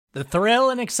The thrill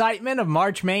and excitement of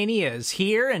March Mania is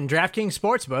here, and DraftKings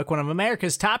Sportsbook, one of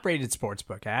America's top-rated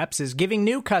sportsbook apps, is giving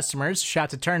new customers a shot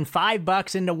to turn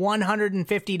 $5 into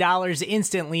 $150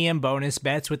 instantly in bonus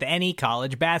bets with any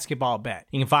college basketball bet.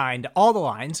 You can find all the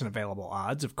lines and available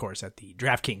odds, of course, at the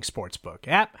DraftKings Sportsbook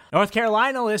app. North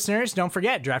Carolina listeners, don't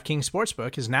forget, DraftKings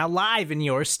Sportsbook is now live in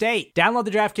your state. Download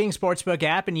the DraftKings Sportsbook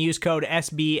app and use code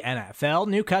SBNFL.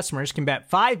 New customers can bet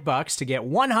 $5 to get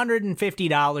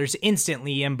 $150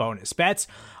 instantly in bonus bets,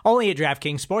 only at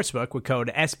DraftKings Sportsbook with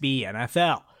code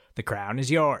SBNFL. The crown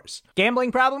is yours.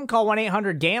 Gambling problem? Call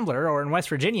 1-800-GAMBLER, or in West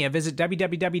Virginia, visit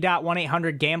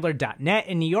www.1800gambler.net.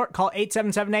 In New York, call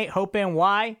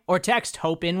 877-8-HOPE-NY or text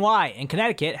HOPE-NY. In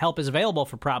Connecticut, help is available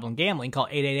for problem gambling. Call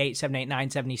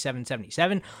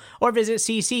 888-789-7777 or visit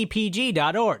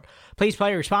ccpg.org. Please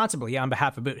play responsibly on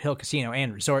behalf of Boot Hill Casino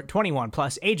and Resort. 21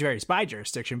 plus, age varies by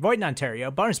jurisdiction. Void in Ontario.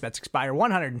 Bonus bets expire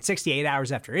 168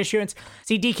 hours after issuance.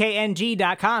 See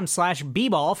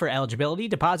dkng.com/bball for eligibility,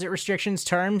 deposit restrictions,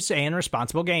 terms, and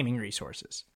responsible gaming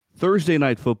resources. Thursday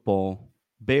night football,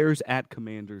 Bears at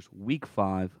Commanders, week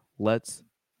 5. Let's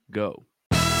go.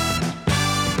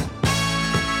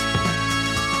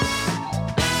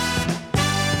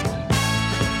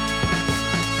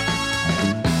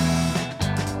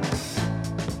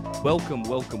 Welcome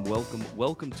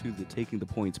to the Taking the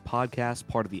Points podcast,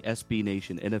 part of the SB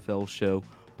Nation NFL show,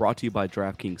 brought to you by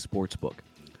DraftKings Sportsbook.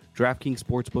 DraftKings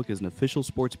Sportsbook is an official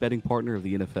sports betting partner of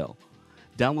the NFL.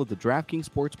 Download the DraftKings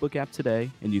Sportsbook app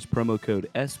today and use promo code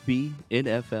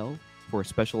SBNFL for a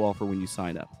special offer when you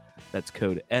sign up. That's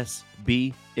code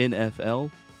SBNFL,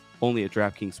 only at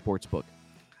DraftKings Sportsbook.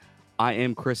 I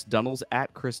am Chris Dunnels,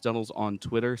 at Chris Dunnels on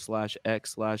Twitter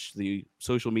 /X/ the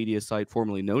social media site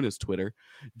formerly known as Twitter.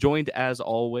 Joined as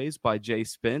always by Jay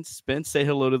Spence. Spence, say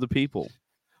hello to the people.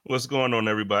 What's going on,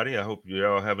 everybody? I hope you're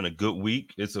all having a good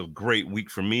week. It's a great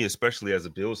week for me, especially as a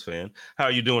Bills fan. How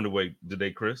are you doing today,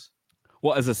 Chris?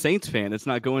 Well, as a Saints fan, it's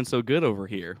not going so good over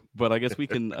here, but I guess we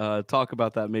can talk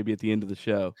about that maybe at the end of the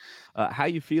show. How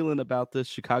you feeling about this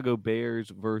Chicago Bears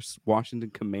versus Washington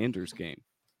Commanders game?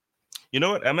 You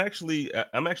know what? I'm actually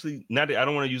not. I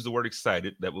don't want to use the word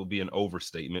excited. That will be an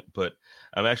overstatement. But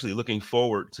I'm actually looking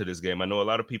forward to this game. I know a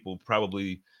lot of people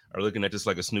probably are looking at this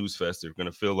like a snooze fest. They're going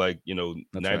to feel like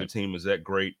neither team is that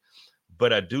great.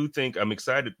 But I do think I'm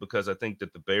excited because I think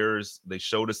that the Bears, they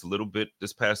showed us a little bit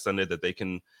this past Sunday that they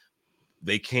can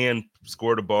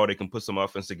score the ball. They can put some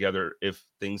offense together if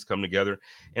things come together.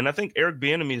 And I think Eric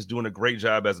Bieniemy is doing a great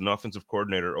job as an offensive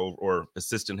coordinator or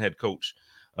assistant head coach.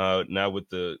 Now with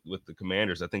the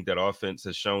Commanders, I think that offense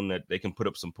has shown that they can put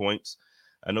up some points.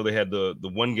 I know they had the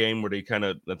one game where I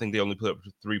think they only put up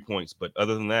 3 points, but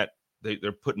other than that,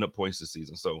 they're putting up points this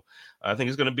season. So I think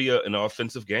it's going to be an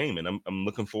offensive game, and I'm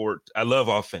looking forward. I love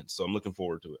offense, so I'm looking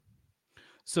forward to it.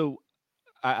 So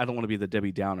I don't want to be the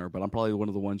Debbie Downer, but I'm probably one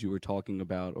of the ones you were talking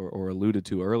about or alluded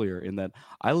to earlier, in that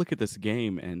I look at this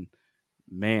game and,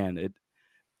 man,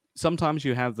 sometimes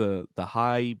you have the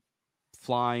high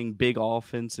flying big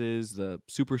offenses, the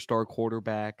superstar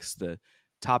quarterbacks, the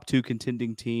top 2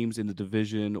 contending teams in the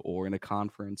division or in a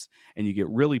conference, and you get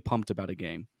really pumped about a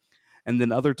game. And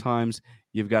then other times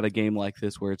you've got a game like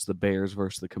this where it's the Bears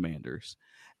versus the Commanders.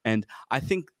 And I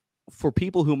think for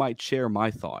people who might share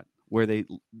my thought, where they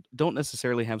don't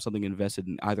necessarily have something invested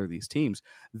in either of these teams,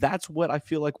 that's what I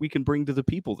feel like we can bring to the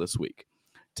people this week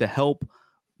to help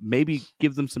maybe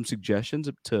give them some suggestions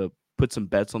to put some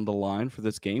bets on the line for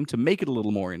this game, to make it a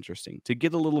little more interesting, to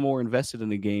get a little more invested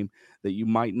in a game that you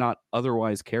might not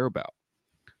otherwise care about.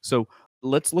 So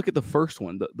let's look at the first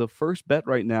one. The first bet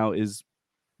right now is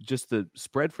just the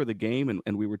spread for the game.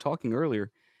 And we were talking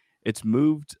earlier, it's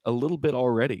moved a little bit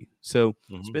already. So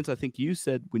Spence, I think you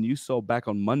said when you saw back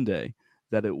on Monday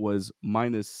that it was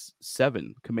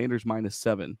 -7, Commanders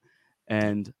 -7.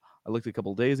 And I looked a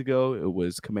couple of days ago, it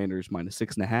was Commanders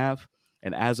 -6.5.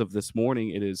 And as of this morning,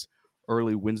 it is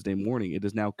early Wednesday morning, it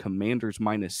is now Commanders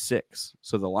 -6.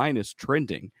 So the line is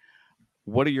trending.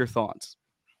 What are your thoughts?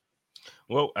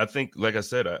 Well, I think, like I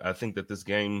said, I think that this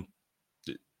game,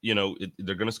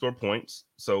 they're going to score points.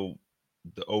 So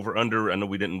the over-under, I know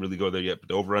we didn't really go there yet, but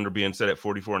the over-under being set at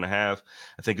 44.5,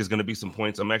 I think is going to be some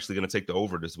points. I'm actually going to take the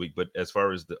over this week. But as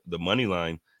far as the money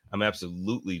line, I'm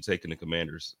absolutely taking the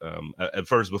Commanders. At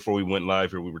first, before we went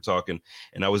live here, we were talking,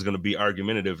 and I was going to be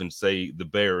argumentative and say the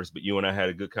Bears, but you and I had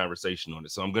a good conversation on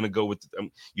it. So I'm going to go with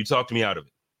you talked me out of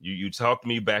it. You talked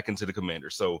me back into the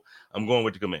Commanders. So I'm going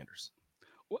with the Commanders.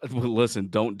 Well, listen,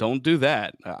 don't do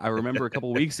that. I remember a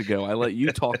couple of weeks ago, I let you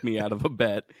talk me out of a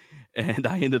bet, and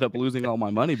I ended up losing all my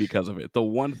money because of it. The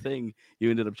one thing you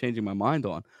ended up changing my mind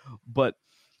on. But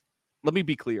let me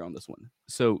be clear on this one.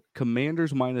 So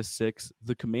Commanders -6.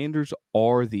 The Commanders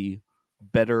are the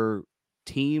better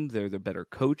team. They're the better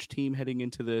coach team heading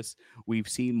into this. We've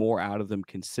seen more out of them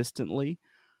consistently.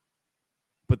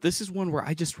 But this is one where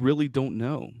I just really don't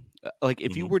know. Like,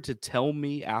 if you were to tell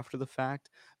me after the fact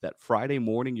that Friday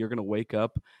morning you're going to wake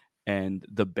up and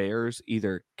the Bears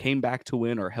either came back to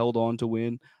win or held on to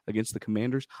win against the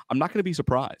Commanders, I'm not going to be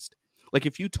surprised. Like,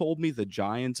 if you told me the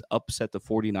Giants upset the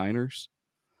 49ers,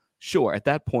 sure, at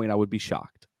that point I would be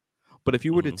shocked. But if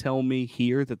you were to tell me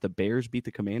here that the Bears beat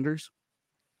the Commanders,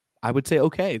 I would say,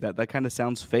 okay, that kind of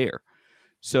sounds fair.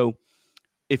 So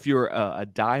if you're a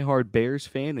diehard Bears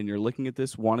fan and you're looking at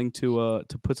this wanting to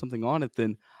put something on it,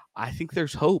 then I think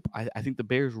there's hope. I think the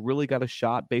Bears really got a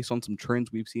shot based on some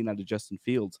trends we've seen out of Justin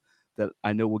Fields that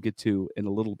I know we'll get to in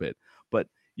a little bit. But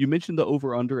you mentioned the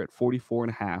over-under at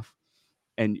 44.5,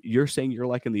 and you're saying you're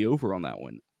liking the over on that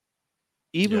one.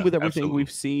 Even with everything we've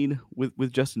seen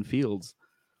with Justin Fields,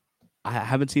 I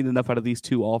haven't seen enough out of these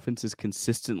two offenses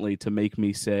consistently to make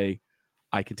me say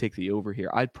I can take the over here.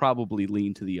 I'd probably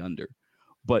lean to the under.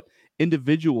 But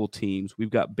individual teams, we've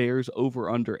got Bears over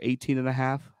under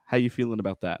 18.5. How you feeling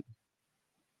about that?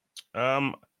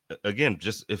 Again,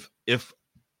 just if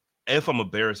I'm a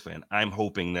Bears fan, I'm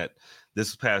hoping that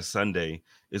this past Sunday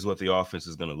is what the offense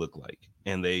is going to look like.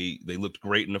 And they looked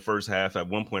great in the first half. At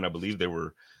one point, I believe they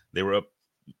were up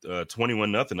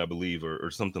 21-0, I believe, or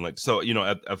something like. So,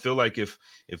 I feel like if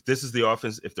this is the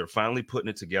offense, if they're finally putting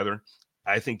it together,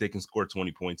 I think they can score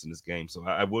 20 points in this game. So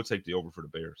I will take the over for the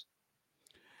Bears.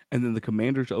 And then the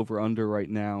Commanders over-under right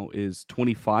now is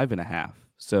 25.5.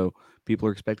 So people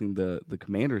are expecting the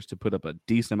Commanders to put up a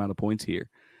decent amount of points here.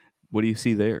 What do you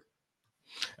see there?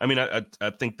 I mean, I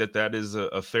think that is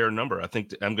a fair number. I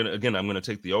think I'm gonna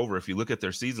take the over. If you look at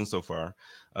their season so far,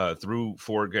 through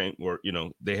 4 games, or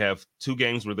they have 2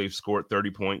 games where they've scored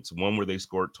 30 points, one where they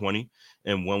scored 20,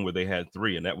 and one where they had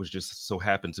 3, and that was just so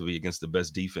happened to be against the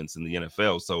best defense in the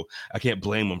NFL. So I can't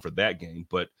blame them for that game.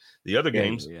 But the other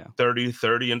games,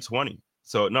 30, and 20.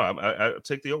 So no, I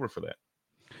take the over for that.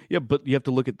 Yeah, but you have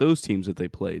to look at those teams that they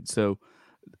played. So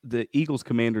the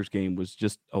Eagles-Commanders game was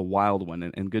just a wild one,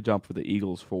 and good job for the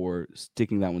Eagles for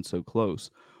sticking that one so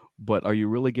close. But are you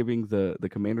really giving the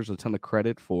Commanders a ton of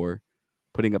credit for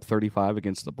putting up 35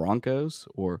 against the Broncos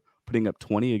or putting up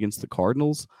 20 against the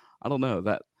Cardinals? I don't know.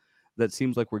 That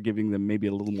seems like we're giving them maybe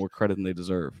a little more credit than they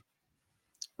deserve.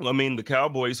 Well, I mean, the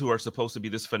Cowboys, who are supposed to be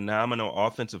this phenomenal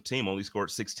offensive team, only scored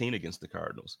 16 against the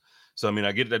Cardinals. So, I mean,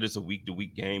 I get that it's a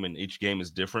week-to-week game and each game is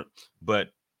different, but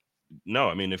no,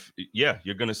 I mean,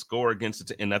 you're going to score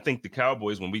against it. And I think the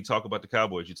Cowboys, when we talk about the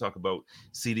Cowboys, you talk about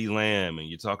CeeDee Lamb and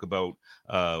you talk about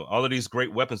all of these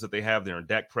great weapons that they have there. And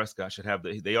Dak Prescott should have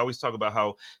they always talk about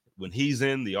how when he's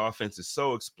in, the offense is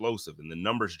so explosive and the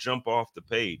numbers jump off the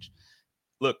page.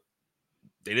 Look,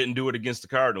 they didn't do it against the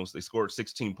Cardinals. They scored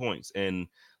 16 points. And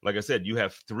like I said, you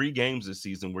have 3 games this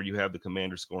season where you have the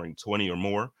Commanders scoring 20 or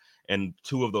more. And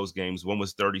 2 of those games, one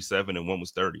was 37 and one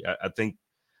was 30. I think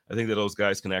that those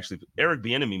guys can actually. Eric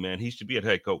Bieniemy, man, he should be a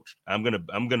head coach. I'm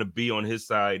gonna be on his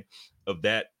side of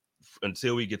that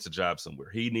until he gets a job somewhere.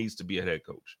 He needs to be a head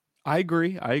coach. I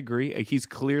agree. He's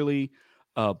clearly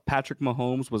Patrick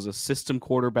Mahomes was a system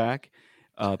quarterback.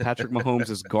 Patrick Mahomes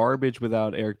is garbage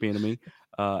without Eric Bieniemy.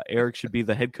 Eric should be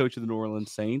the head coach of the New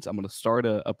Orleans Saints. I'm going to start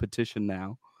a petition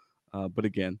now, but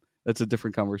again, that's a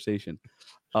different conversation.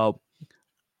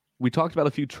 We talked about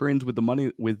a few trends with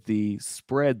the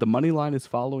spread. The money line is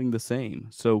following the same.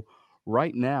 So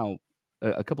right now,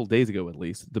 a couple days ago at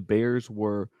least, the Bears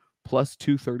were plus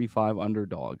 235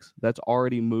 underdogs. That's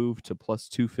already moved to plus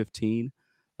 215.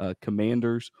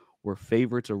 Commanders were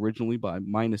favorites originally by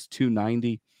minus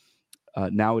 290.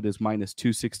 Now it is minus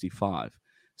 265.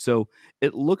 So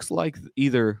it looks like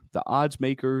either the odds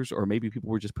makers or maybe people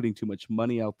were just putting too much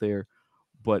money out there,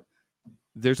 but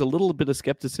there's a little bit of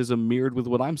skepticism mirrored with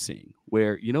what I'm seeing,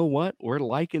 where, you know what, we're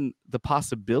liking the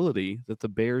possibility that the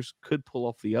Bears could pull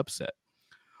off the upset.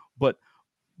 But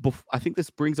I think this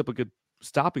brings up a good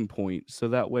stopping point. So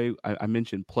that way, I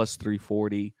mentioned plus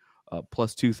 340,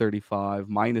 plus 235,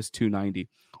 minus 290.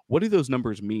 What do those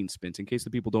numbers mean, Spence, in case the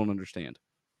people don't understand?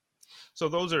 So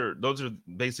those are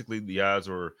basically the odds,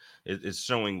 or it's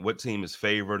showing what team is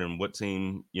favored and what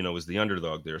team, is the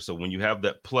underdog there. So when you have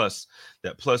that plus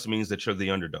means that you're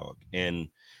the underdog. And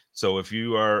so if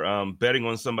you are betting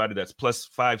on somebody that's plus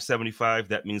 575,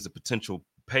 that means the potential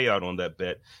payout on that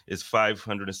bet is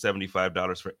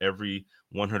 $575 for every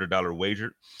 $100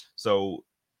 wager. So,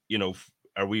 what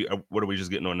are we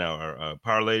just getting on now? Our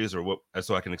parlays or what?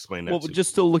 So I can explain that. Well, just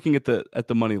still looking at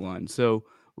the money line. So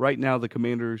right now, the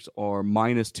Commanders are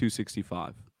minus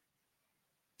 265.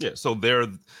 Yeah, so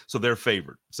they're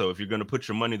favored. So if you're going to put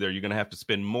your money there, you're going to have to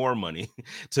spend more money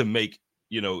to make,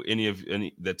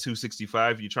 any the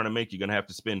 265 you're trying to make. You're going to have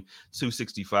to spend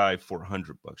 265 for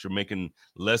 $100. You're making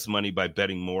less money by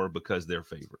betting more because they're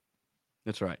favored.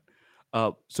 That's right.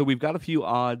 So we've got a few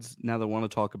odds now that I want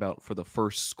to talk about for the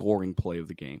first scoring play of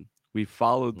the game. We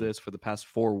followed this for the past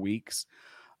 4 weeks.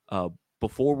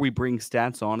 Before we bring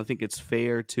stats on, I think it's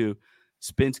fair to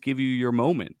Spence give you your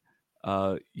moment.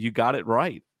 You got it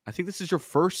right. I think this is your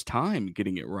first time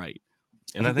getting it right.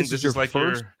 And I think this is like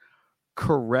first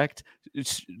correct.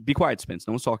 Be quiet, Spence.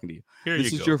 No one's talking to you.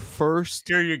 This is your first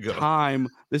time.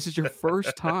 This is your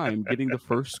first time getting the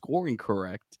first scoring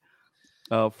correct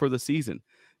for the season.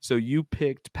 So you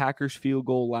picked Packers field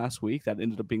goal last week. That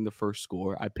ended up being the first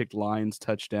score. I picked Lions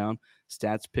touchdown.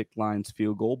 Stats picked Lions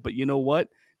field goal. But you know what?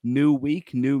 New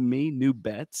week, new me, new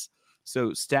bets. So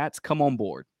Stats, come on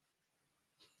board.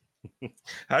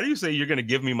 How do you say you're going to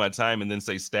give me my time and then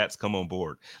say Stats come on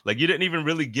board? Like you didn't even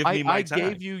really give me my time. I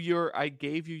gave you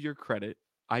your credit.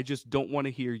 I just don't want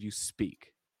to hear you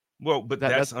speak. Well, but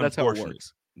that's unfortunate. How it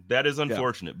works. That is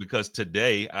unfortunate because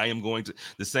today I am going to,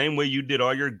 the same way you did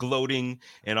all your gloating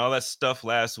and all that stuff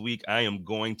last week, I am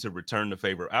going to return the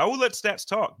favor. I will let Stats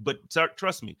talk, but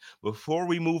trust me, before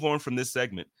we move on from this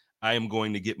segment, I am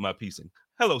going to get my piecing.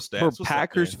 Hello, Stats. For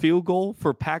Packers field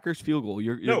goal,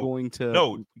 you're going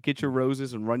to get your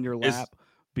roses and run your lap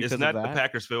because it's not of that? the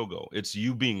Packers field goal. It's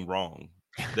you being wrong.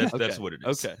 That's what it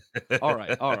is. Okay. All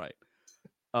right.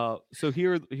 So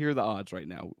here are the odds right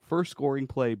now. First scoring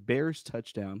play, Bears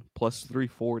touchdown plus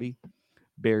 340,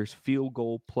 Bears field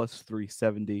goal plus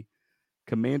 370,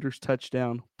 Commanders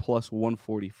touchdown plus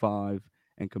 145,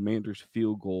 and Commanders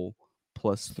field goal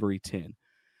plus 310.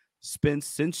 Spence,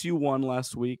 since you won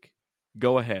last week,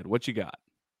 go ahead. What you got?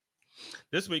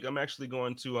 This week, I'm actually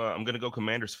going to I'm going to go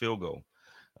Commanders field goal.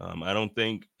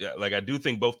 I do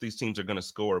think both these teams are going to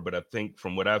score, but I think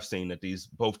from what I've seen that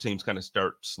both teams kind of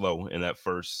start slow in that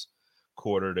first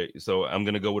quarter. So I'm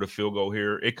going to go with a field goal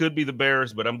here. It could be the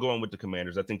Bears, but I'm going with the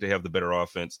Commanders. I think they have the better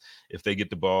offense. If they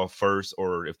get the ball first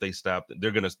or if they stop,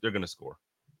 they're going to score.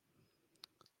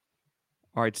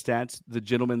 All right, Stats, the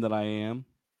gentleman that I am.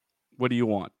 What do you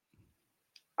want?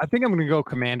 I think I'm going to go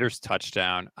Commanders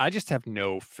touchdown. I just have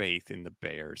no faith in the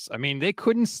Bears. I mean, they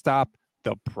couldn't stop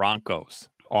the Broncos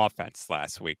offense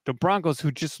last week. The Broncos,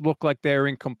 who just look like they're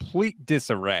in complete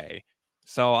disarray.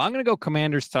 So I'm going to go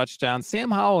Commanders touchdown. Sam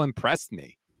Howell impressed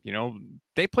me.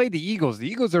 They played the Eagles. The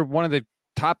Eagles are one of the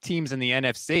top teams in the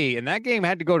NFC, and that game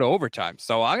had to go to overtime.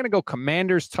 So I'm going to go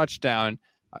Commanders touchdown.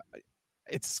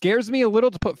 It scares me a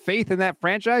little to put faith in that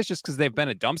franchise just because they've been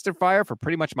a dumpster fire for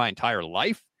pretty much my entire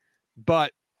life.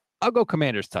 But I'll go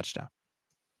Commanders touchdown.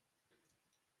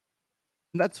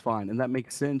 That's fine, and that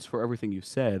makes sense for everything you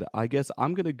said. I guess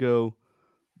I'm going to go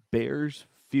Bears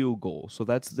field goal. So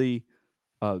that's the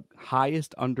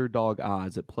highest underdog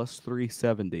odds at plus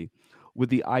 370 with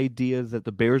the idea that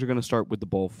the Bears are going to start with the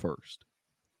ball first.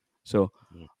 So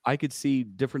I could see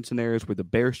different scenarios where the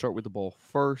Bears start with the ball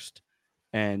first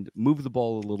and move the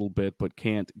ball a little bit, but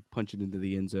can't punch it into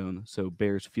the end zone. So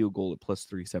Bears field goal at plus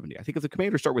 370. I think if the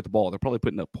Commanders start with the ball, they're probably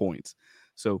putting up points.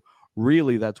 So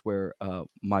really, that's where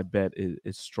my bet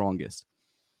is strongest.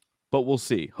 But we'll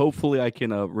see. Hopefully, I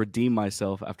can redeem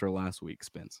myself after last week,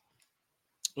 Spence.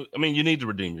 I mean, you need to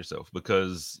redeem yourself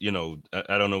because,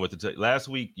 I don't know what to tell you. Last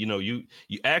week, you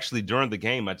actually, during the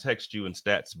game, I text you and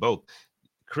Stats both.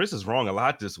 Chris is wrong a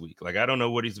lot this week. Like, I don't know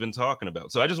what he's been talking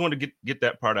about. So I just wanted to get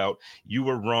that part out. You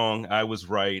were wrong. I was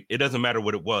right. It doesn't matter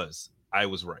what it was. I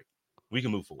was right. We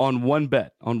can move forward. On one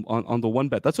bet, on the one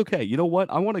bet. That's okay. You know what?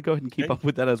 I want to go ahead and keep up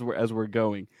with that as we're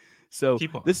going. So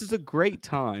this is a great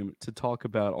time to talk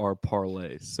about our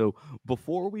parlays. So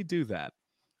before we do that,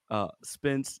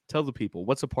 Spence, tell the people,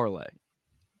 what's a parlay?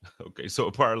 Okay, so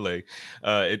a parlay,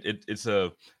 it's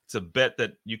a bet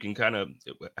that you can kind of,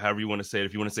 however you want to say it.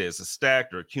 If you want to say it's a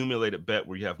stacked or accumulated bet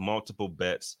where you have multiple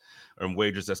bets or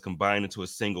wagers that's combined into a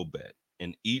single bet.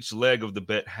 And each leg of the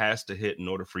bet has to hit in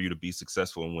order for you to be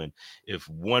successful and win. If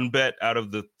one bet out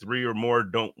of the three or more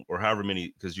don't, or however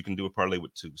many, because you can do a parlay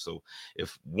with two. So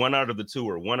if one out of the two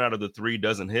or one out of the three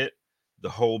doesn't hit, the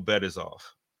whole bet is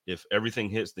off. If everything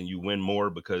hits, then you win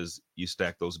more because you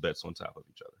stack those bets on top of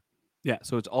each other. Yeah,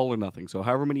 so it's all or nothing. So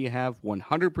however many you have,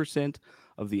 100%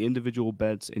 of the individual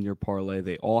bets in your parlay,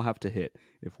 they all have to hit.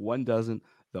 If one doesn't,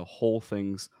 the whole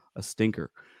thing's a stinker.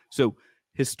 So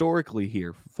historically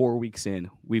here, 4 weeks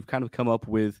in, we've kind of come up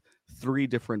with 3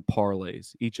 different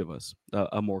parlays, each of us.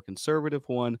 A more conservative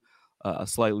one, a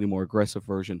slightly more aggressive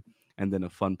version, and then a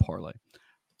fun parlay.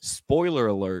 Spoiler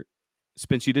alert,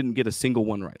 Spence, you didn't get a single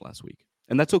one right last week.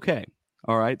 And that's okay.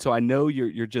 All right. So I know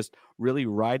you're just really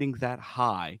riding that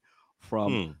high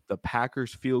from the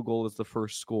Packers field goal as the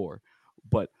first score.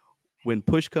 But when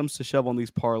push comes to shove on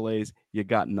these parlays, you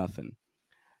got nothing.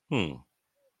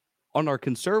 On our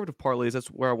conservative parlays, that's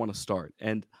where I want to start.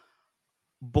 And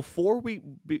before we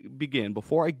begin,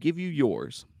 before I give you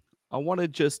yours, I want to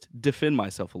just defend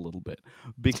myself a little bit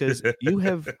because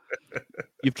you've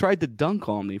tried to dunk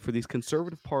on me for these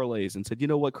conservative parlays and said, you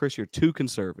know what, Chris, you're too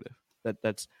conservative.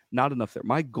 That's not enough there.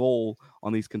 My goal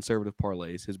on these conservative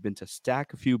parlays has been to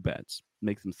stack a few bets,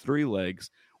 make them 3 legs,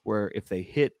 where if they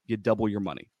hit, you double your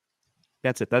money.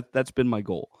 That's it. That's been my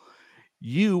goal.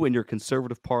 You and your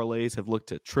conservative parlays have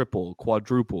looked at triple,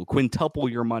 quadruple, quintuple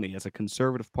your money as a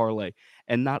conservative parlay,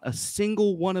 and not a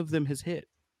single one of them has hit.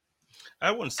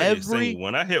 I wouldn't say a single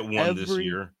one. I hit one this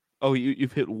year. Oh,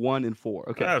 you've hit 1 in 4.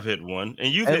 Okay. I've hit one.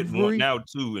 And you've hit one, now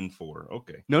 2 in 4.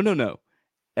 Okay. No.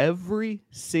 Every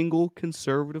single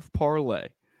conservative parlay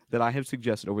that I have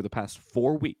suggested over the past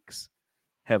 4 weeks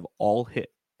have all hit.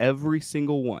 Every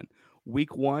single one.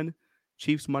 Week 1,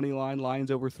 Chiefs money line,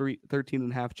 Lions over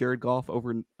 13.5, Jared Goff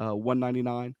over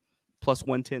 199, plus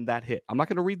 110, that hit. I'm not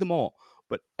going to read them all,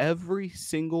 but every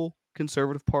single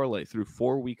conservative parlay through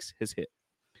 4 weeks has hit.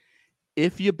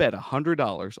 If you bet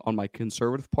 $100 on my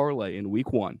conservative parlay in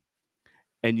week 1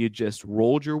 and you just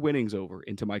rolled your winnings over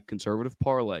into my conservative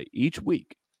parlay each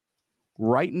week,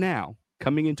 right now,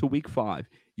 coming into week 5,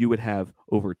 you would have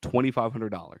over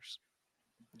 $2,500.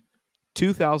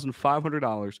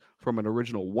 $2,500 from an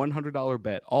original $100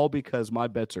 bet, all because my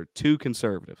bets are too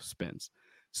conservative, Spence.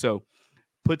 So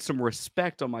put some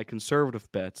respect on my conservative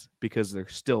bets because they're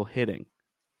still hitting.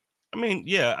 I mean,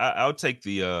 yeah, I'll take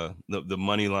the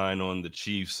money line on the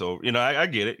Chiefs. So, I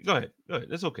get it. Go ahead.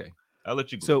 It's okay. I'll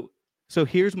let you go. So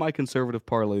here's my conservative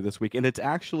parlay this week, and it's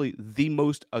actually the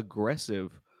most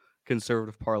aggressive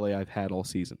conservative parlay I've had all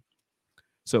season.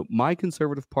 So my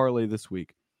conservative parlay this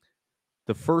week,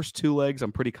 the first 2 legs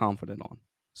I'm pretty confident on.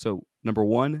 So number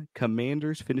 1,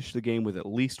 Commanders finish the game with at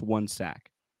least 1 sack.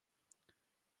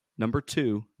 Number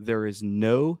 2, there is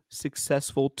no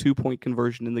successful 2-point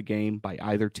conversion in the game by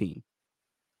either team.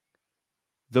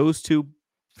 Those 2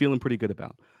 feeling pretty good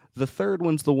about. The third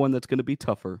one's the one that's going to be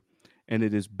tougher, and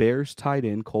it is Bears tight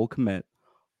end Cole Kmet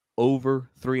over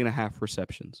 3.5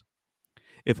 receptions.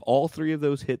 If all 3 of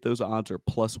those hit, those odds are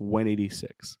plus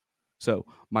 186. So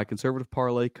my conservative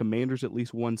parlay, Commanders at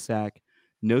least 1 sack,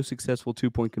 no successful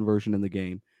 2-point conversion in the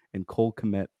game, and Cole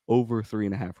Kmet over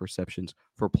 3.5 receptions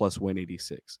for plus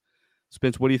 186.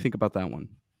 Spence, what do you think about that one?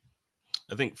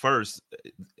 I think first,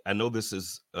 I know this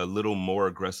is a little more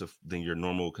aggressive than your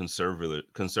normal conservative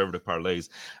parlays.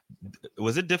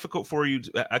 Was it difficult for you?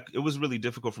 It was really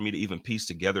difficult for me to even piece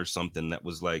together something that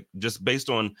was like, just based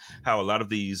on how a lot of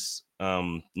these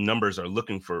numbers are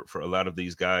looking for a lot of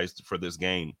these guys for this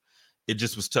game. It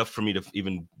just was tough for me to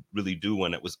even really do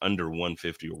one that was under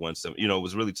 150 or 170. It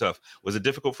was really tough. Was it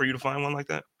difficult for you to find one like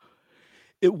that?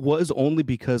 It was only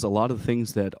because a lot of the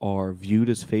things that are viewed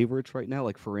as favorites right now,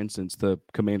 like for instance, the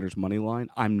Commanders money line,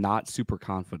 I'm not super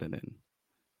confident in.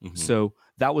 Mm-hmm. So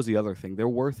that was the other thing. There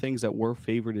were things that were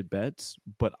favorited bets,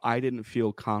 but I didn't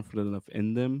feel confident enough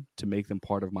in them to make them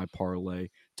part of my parlay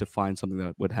to find something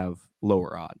that would have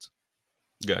lower odds.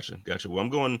 Gotcha. Well, I'm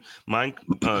going, mine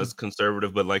is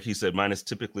conservative, but like he said, mine is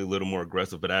typically a little more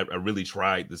aggressive, but I really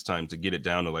tried this time to get it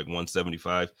down to like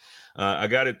 175. I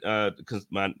got it because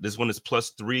this one is plus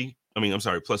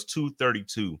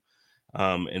 232.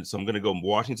 And so I'm going to go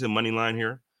Washington money line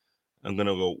here. I'm going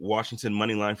to go Washington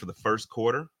money line for the first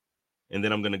quarter. And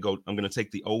then I'm going to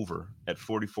take the over at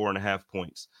 44.5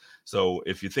 points. So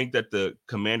if you think that the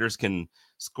Commanders can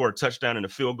score a touchdown and a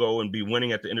field goal and be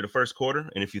winning at the end of the first quarter,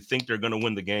 and if you think they're going to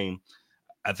win the game,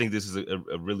 I think this is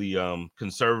a really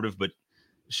conservative, but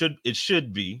it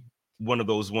should be one of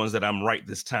those ones that I'm right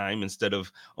this time instead of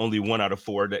only 1 out of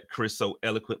 4 that Chris so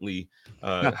eloquently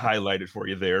highlighted for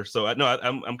you there. So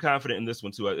I'm confident in this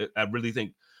one too. I really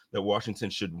think that Washington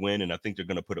should win, and I think they're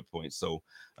going to put up points. So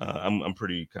I'm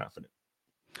pretty confident.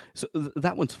 So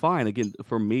that one's fine. Again,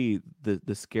 for me,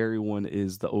 the scary one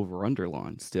is the over-under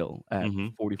line still at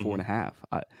 44.5.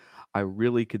 I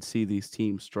really could see these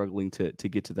teams struggling to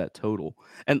get to that total.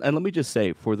 And let me just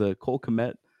say, for the Cole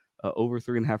Kmet over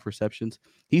 3.5 receptions,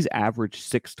 he's averaged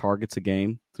 6 targets a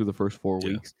game through the first 4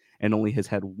 weeks and only has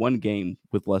had 1 game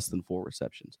with less than 4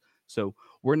 receptions. So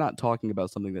we're not talking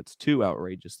about something that's too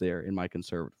outrageous there in my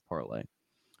conservative parlay.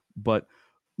 But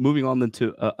moving on then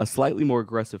to a slightly more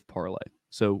aggressive parlay.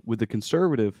 So with the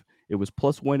conservative, it was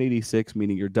plus 186,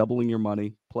 meaning you're doubling your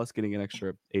money plus getting an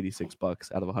extra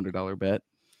 $86 out of a $100 bet.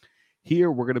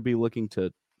 Here, we're going to be looking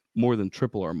to more than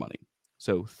triple our money.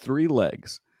 So 3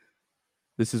 legs.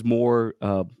 This is more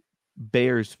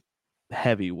Bears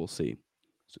heavy, we'll see.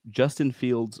 So Justin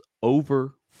Fields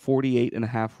over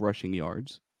 48.5 rushing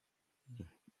yards.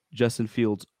 Justin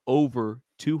Fields over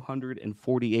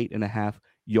 248.5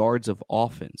 yards of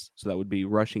offense. So that would be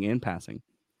rushing and passing.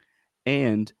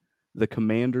 And the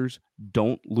Commanders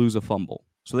don't lose a fumble.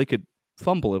 So they could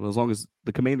fumble it, but as long as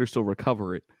the Commanders still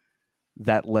recover it,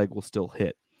 that leg will still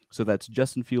hit. So that's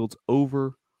Justin Fields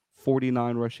over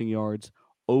 49 rushing yards,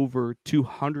 over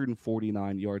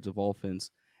 249 yards of offense,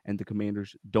 and the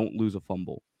Commanders don't lose a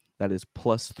fumble. That is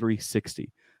plus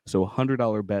 360. So a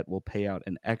 $100 bet will pay out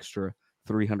an extra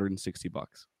 $360.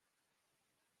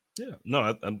 Yeah, no,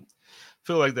 I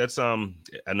feel like that's I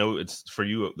know it's for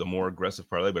you the more aggressive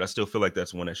parlay, but I still feel like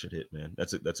that's one that should hit, man.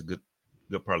 That's a good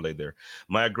parlay there.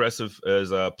 My aggressive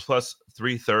is plus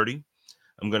 330.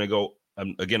 I'm gonna go.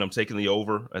 I'm taking the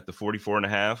over at the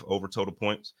 44.5 over total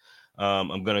points.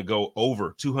 I'm gonna go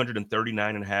over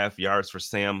 239.5 yards for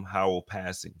Sam Howell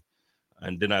passing.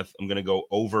 And then I'm going to go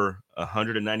over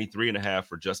 193.5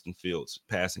 for Justin Fields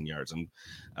passing yards.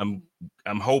 I'm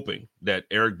hoping that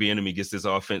Eric Bieniemy gets this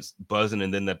offense buzzing,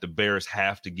 and then that the Bears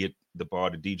have to get the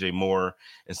ball to DJ Moore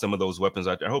and some of those weapons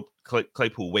out there. I hope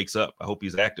Claypool wakes up. I hope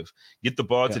he's active. Get the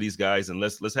ball to these guys, and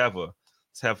let's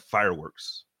have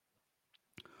fireworks.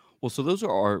 Well, so those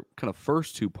are our kind of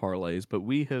first two parlays, but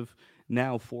we have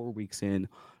now 4 weeks in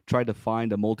tried to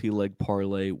find a multi-leg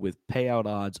parlay with payout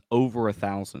odds over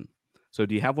 1,000. So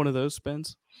do you have one of those,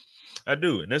 Spence? I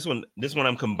do. And this one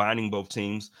I'm combining both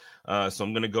teams. So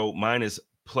I'm going to go, mine is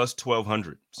plus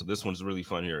 1,200. So this one's really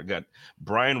fun here. I got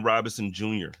Brian Robinson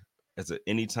Jr. as an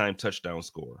anytime touchdown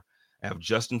scorer. I have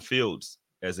Justin Fields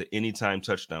as an anytime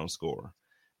touchdown scorer.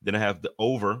 Then I have the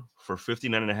over for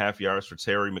 59.5 yards for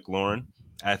Terry McLaurin.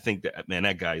 I think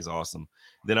that guy is awesome.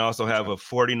 Then I also have a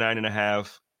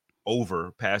 49.5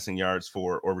 over passing yards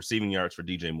or receiving yards for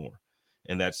DJ Moore.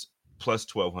 And that's plus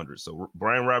 1,200. So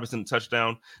Brian Robinson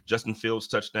touchdown, Justin Fields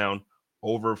touchdown,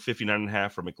 over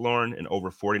 59.5 for McLaurin, and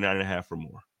over 49.5 for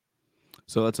Moore.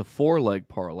 So that's a 4-leg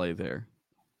parlay there.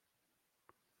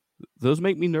 Those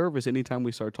make me nervous anytime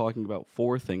we start talking about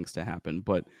 4 things to happen,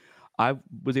 but I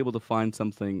was able to find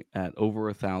something at over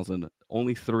 1,000,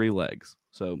 only 3 legs.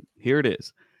 So here it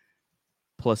is.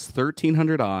 Plus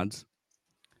 1,300 odds.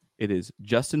 It is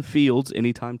Justin Fields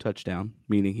anytime touchdown,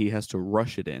 meaning he has to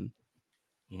rush it in.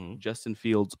 Mm-hmm. Justin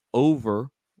Fields over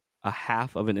a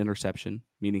half of an interception,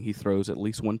 meaning he throws at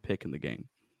least one pick in the game.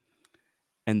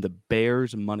 And the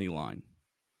Bears money line.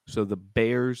 So the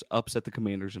Bears upset the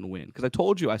Commanders and win. Because I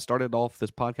told you, I started off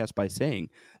this podcast by saying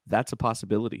that's a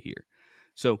possibility here.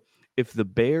 So if the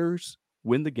Bears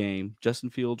win the game, Justin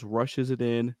Fields rushes it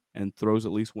in and throws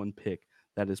at least one pick,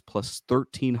 that is plus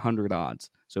 1,300 odds.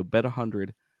 So bet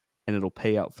 100 and it'll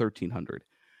pay out 1,300.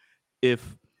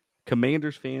 If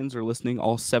Commanders fans are listening,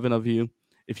 all 7 of you,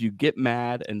 if you get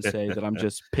mad and say that I'm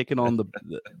just picking on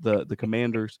the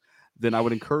Commanders, then I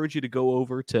would encourage you to go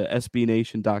over to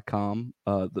sbnation.com,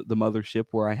 the mothership,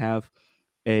 where I have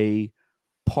a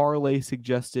parlay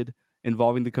suggested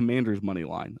involving the Commanders money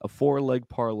line, a 4-leg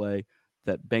parlay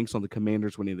that banks on the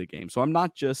Commanders winning the game. So I'm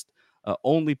not just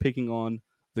only picking on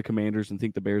the Commanders and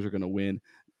think the Bears are going to win.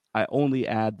 I only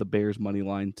add the Bears money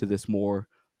line to this more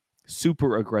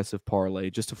super aggressive parlay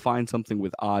just to find something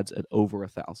with odds at over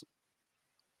 1,000.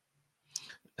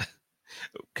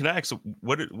 Can I ask,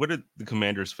 what did the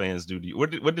Commanders fans do to you?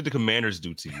 What did the Commanders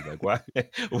do to you? Like, why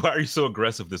are you so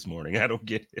aggressive this morning? I don't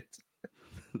get it.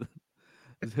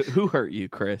 Who hurt you,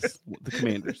 Chris? The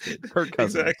Commanders did. Kirk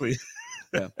Cousins. Exactly.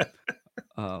 Yeah.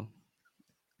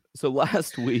 So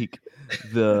last week,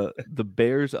 the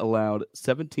Bears allowed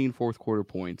 17 fourth quarter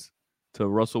points to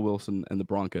Russell Wilson and the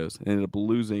Broncos and ended up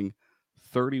losing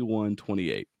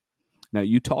 31-28. Now,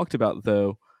 you talked about,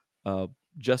 though,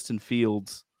 Justin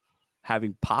Fields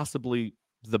having possibly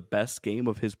the best game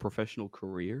of his professional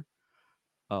career.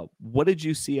 What did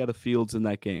you see out of Fields in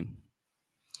that game?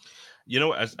 You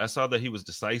know, I saw that he was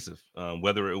decisive.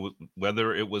 Whether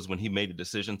it was when he made a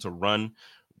decision to run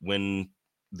when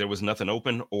there was nothing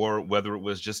open, or whether it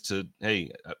was just to,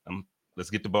 hey, let's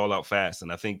get the ball out fast.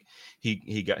 And I think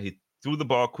he threw the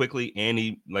ball quickly, and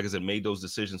he, like I said, made those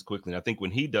decisions quickly. And I think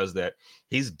when he does that,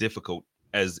 he's difficult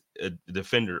as a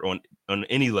defender on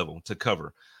any level to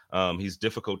cover. He's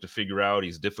difficult to figure out.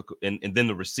 He's difficult. And then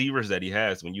the receivers that he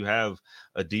has, when you have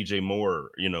a DJ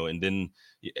Moore, and then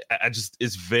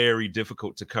it's very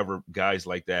difficult to cover guys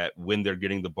like that when they're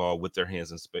getting the ball with their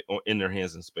hands in space, or in their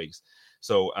hands in space.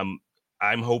 So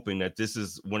I'm hoping that this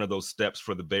is one of those steps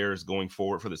for the Bears going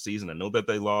forward for the season. I know that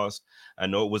they lost. I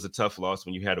know it was a tough loss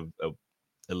when you had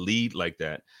a lead like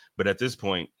that. But at this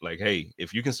point, like, hey,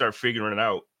 if you can start figuring it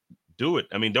out, Do it.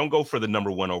 I mean, don't go for the number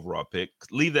 1 overall pick.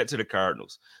 Leave that to the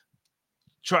Cardinals.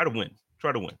 Try to win.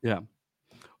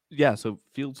 Yeah, so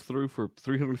Fields threw for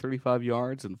 335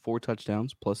 yards and 4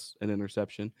 touchdowns plus an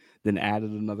interception, then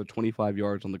added another 25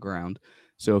 yards on the ground.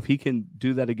 So if he can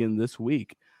do that again this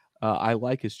week, I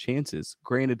like his chances.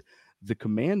 Granted, the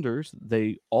Commanders,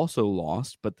 they also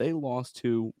lost, but they lost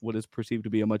to what is perceived to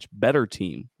be a much better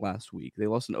team last week. They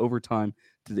lost in overtime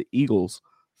to the Eagles,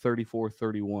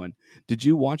 34-31. Did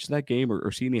you watch that game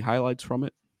or see any highlights from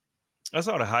it? I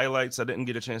saw the highlights. I didn't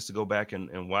get a chance to go back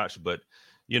and watch, but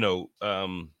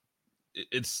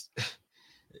it's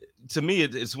to me,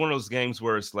 it's one of those games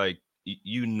where it's like,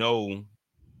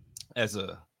 as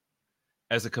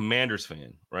a Commanders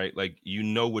fan, right? Like,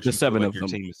 what you feel like your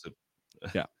team is.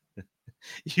 Yeah.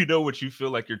 What you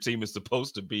feel like your team is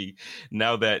supposed to be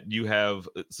now that you have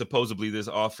supposedly this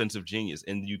offensive genius,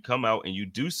 and you come out and you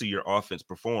do see your offense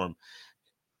perform,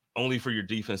 only for your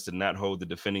defense to not hold the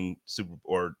defending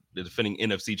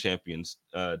NFC champions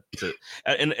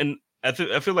and I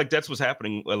feel like that's what's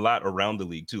happening a lot around the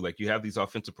league too. Like, you have these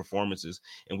offensive performances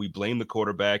and we blame the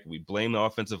quarterback, we blame the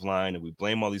offensive line, and we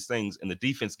blame all these things, and the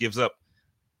defense gives up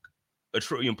 1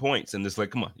 trillion points, and it's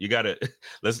like, come on, you gotta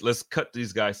let's cut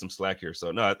these guys some slack here.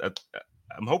 So no,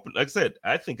 I'm hoping, like I said,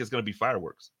 I think it's going to be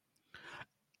fireworks.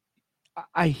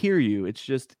 I hear you. It's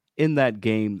just, in that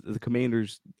game, the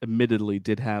Commanders admittedly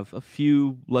did have a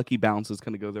few lucky bounces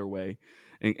kind of go their way,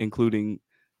 including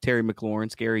Terry McLaurin,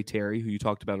 Scary Terry, who you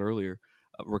talked about earlier,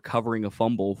 recovering a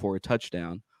fumble for a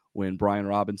touchdown when Brian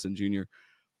Robinson Jr.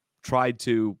 tried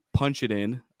to punch it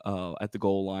in at the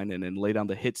goal line and then lay down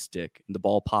the hit stick, and the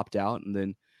ball popped out, and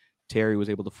then Terry was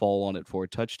able to fall on it for a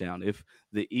touchdown. If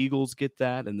the Eagles get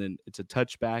that and then it's a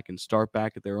touchback and start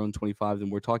back at their own 25, then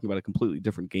we're talking about a completely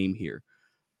different game here.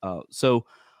 So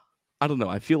I don't know.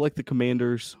 I feel like the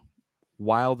Commanders,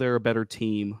 while they're a better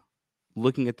team,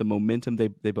 looking at the momentum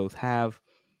they both have,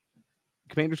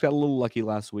 Commanders got a little lucky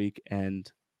last week,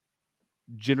 and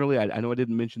generally, I know I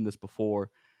didn't mention this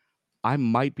before, I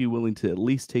might be willing to at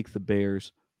least take the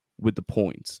Bears with the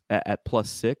points at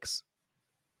 +6.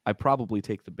 I probably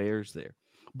take the Bears there,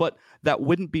 but that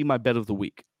wouldn't be my bet of the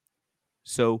week.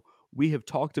 So we have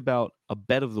talked about a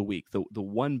bet of the week, the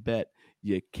one bet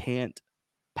you can't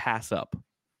pass up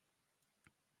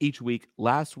each week.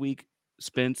 Last week,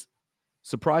 Spence,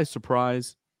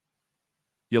 surprise,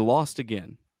 you lost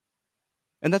again.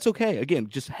 And that's okay. Again,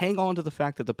 just hang on to the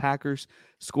fact that the Packers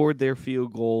scored their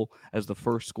field goal as the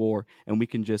first score, and we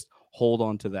can just hold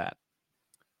on to that.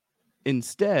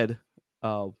 Instead,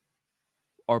 our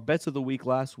bets of the week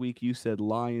last week, you said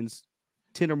Lions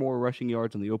 10 or more rushing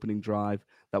yards on the opening drive.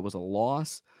 That was a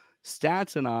loss.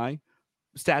 Stats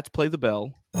play the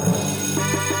bell.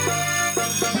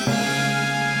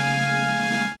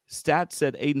 Stats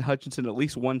said Aiden Hutchinson at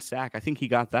least 1 sack. I think he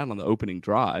got that on the opening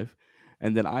drive.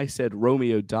 And then I said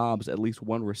Romeo Doubs at least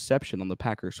 1 reception on the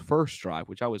Packers' first drive,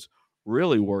 which I was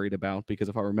really worried about because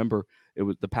if I remember, it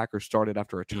was the Packers started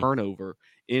after a turnover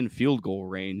in field goal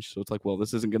range. So it's like, well,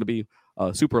 this isn't going to be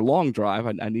a super long drive.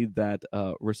 I need that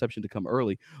reception to come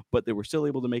early. But they were still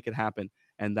able to make it happen,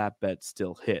 and that bet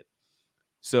still hit.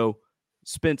 So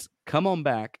Spence, come on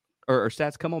back, or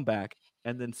Stats, come on back,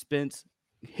 and then Spence,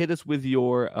 hit us with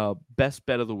your best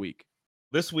bet of the week.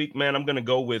 This week, man, I'm going to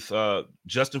go with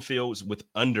Justin Fields with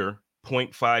under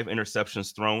 0.5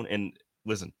 interceptions thrown. And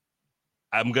listen,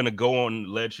 I'm going to go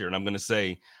on ledge here, and I'm going to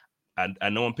say, I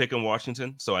know I'm picking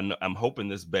Washington, so I'm hoping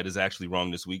this bet is actually wrong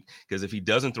this week, because if he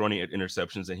doesn't throw any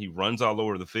interceptions and he runs all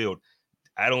over the field,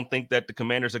 I don't think that the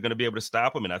Commanders are going to be able to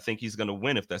stop him, and I think he's going to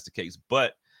win if that's the case.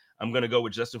 But I'm going to go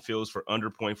with Justin Fields for under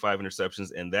 0.5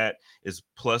 interceptions, and that is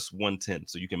 +110.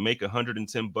 So you can make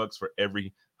 $110 for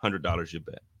every $100 you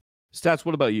bet. Stats,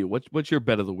 what about you? What's your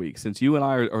bet of the week? Since you and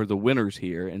I are the winners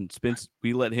here, and Spence,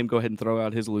 we let him go ahead and throw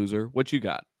out his loser. What you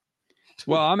got?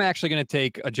 Well, I'm actually going to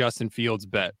take a Justin Fields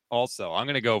bet also. I'm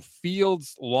going to go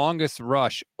Fields' longest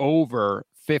rush over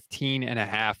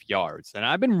 15.5 yards. And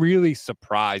I've been really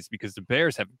surprised because the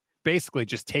Bears have basically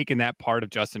just taken that part of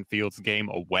Justin Fields' game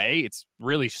away. It's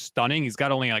really stunning. He's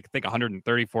got only, I think,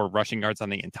 134 rushing yards on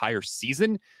the entire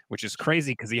season, which is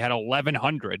crazy because he had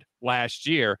 1,100 last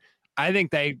year. I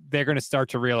think they're going to start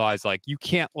to realize, like, you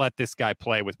can't let this guy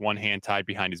play with one hand tied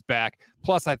behind his back.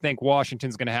 Plus, I think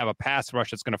Washington's going to have a pass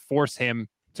rush that's going to force him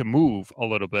to move a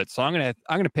little bit. So I'm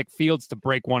going to pick Fields to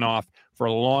break one off for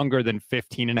longer than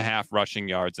 15.5 rushing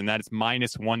yards, and that is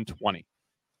 -120.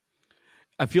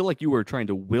 I feel like you were trying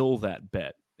to will that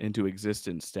bet into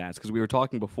existence, Stats, because we were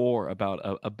talking before about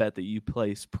a bet that you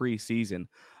placed preseason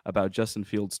about Justin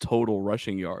Fields' total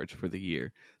rushing yards for the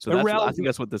year. So I think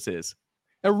that's what this is.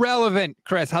 Irrelevant,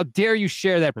 Chris. How dare you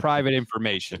share that private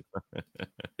information?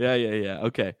 Yeah.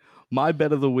 Okay. My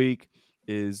bet of the week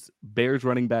is Bears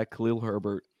running back Khalil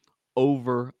Herbert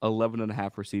over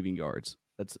 11.5 receiving yards.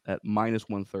 That's at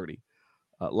 -130.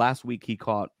 Last week, he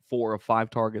caught 4 of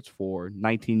 5 targets for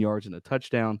 19 yards and a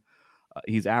touchdown.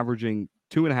 He's averaging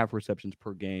 2.5 receptions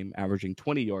per game, averaging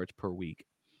 20 yards per week.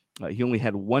 He only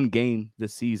had one game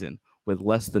this season with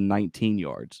less than 19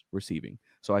 yards receiving.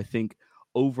 So I think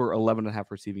over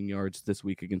 11.5 receiving yards this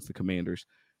week against the Commanders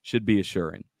should be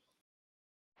assuring.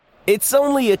 It's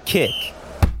only a kick,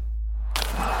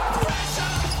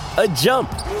 a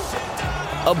jump,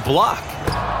 a block.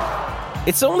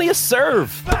 It's only a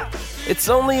serve. It's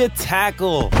only a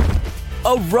tackle,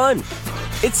 a run.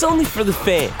 It's only for the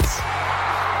fans.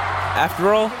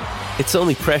 After all, it's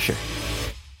only pressure.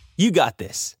 You got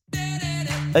this.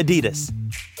 Adidas.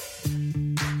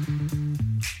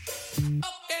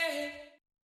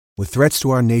 With threats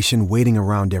to our nation waiting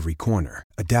around every corner,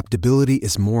 adaptability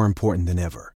is more important than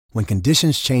ever. When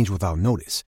conditions change without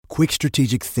notice, quick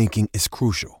strategic thinking is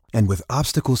crucial. And with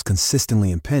obstacles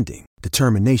consistently impending,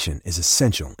 determination is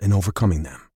essential in overcoming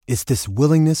them. It's this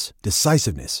willingness,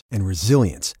 decisiveness, and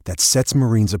resilience that sets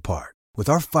Marines apart. With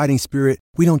our fighting spirit,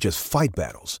 we don't just fight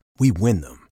battles, we win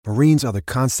them. Marines are the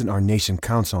constant our nation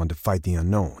counts on to fight the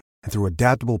unknown. And through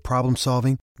adaptable problem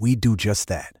solving, we do just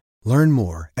that. Learn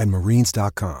more at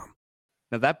marines.com.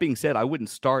 Now, that being said, I wouldn't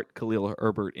start Khalil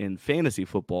Herbert in fantasy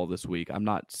football this week. I'm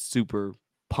not super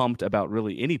pumped about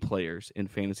really any players in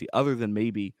fantasy other than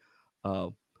maybe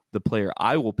the player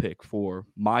I will pick for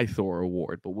my Thor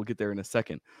award, but we'll get there in a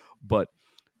second. But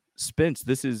Spence,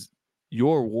 this is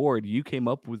your award. You came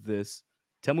up with this.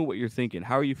 Tell me what you're thinking.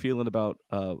 How are you feeling about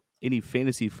any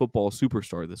fantasy football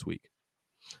superstar this week?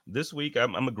 This week,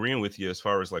 I'm agreeing with you as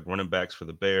far as like running backs for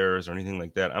the Bears or anything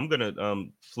like that. I'm going to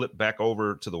flip back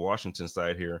over to the Washington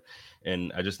side here.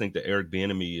 And I just think that Eric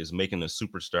Bieniemy is making a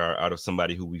superstar out of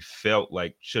somebody who we felt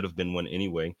like should have been one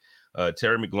anyway.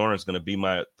 Terry McLaurin is going to be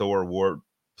my Thor Award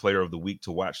player of the week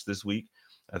to watch this week.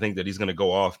 I think that he's going to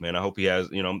go off, man. I hope he has,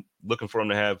 I'm looking for him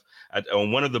to have,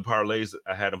 on one of the parlays,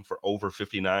 I had him for over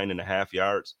 59.5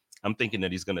 yards. I'm thinking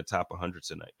that he's going to top 100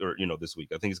 tonight or, this week.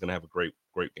 I think he's going to have a great,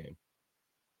 great game.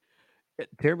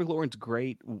 Terry McLaurin's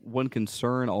great. One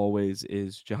concern always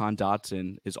is Jahan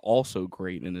Dotson is also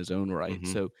great in his own right.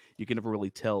 Mm-hmm. So you can never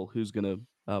really tell who's going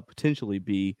to potentially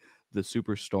be the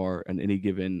superstar on any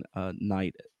given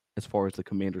night as far as the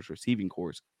Commanders receiving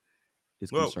corps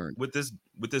is concerned. With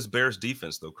this Bears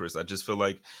defense though, Chris, I just feel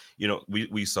like,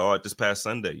 we saw it this past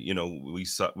Sunday. We've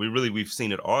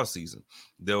seen it all season.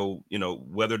 They'll,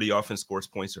 whether the offense scores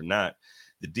points or not,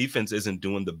 the defense isn't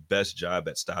doing the best job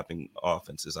at stopping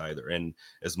offenses either. And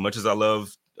as much as I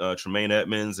love Tremaine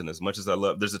Edmonds and as much as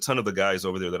there's a ton of the guys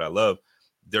over there that I love,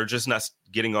 they're just not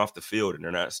getting off the field and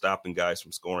they're not stopping guys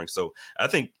from scoring. So I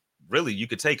think really you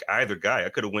could take either guy. I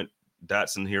could have went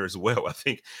Dotson here as well. I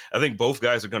think both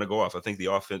guys are going to go off. I think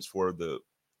the offense for the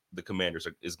Commanders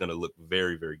is going to look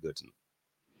very, very good tonight.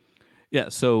 Yeah.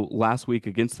 So last week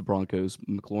against the Broncos,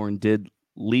 McLaurin did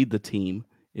lead the team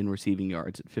in receiving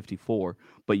yards at 54,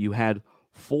 but you had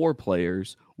 4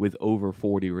 players with over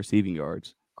 40 receiving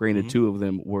yards. Granted, 2 of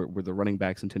them were the running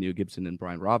backs, Antonio Gibson and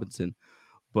Brian Robinson,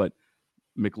 but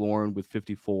McLaurin with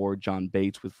 54, John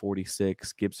Bates with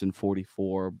 46, Gibson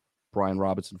 44, Brian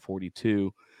Robinson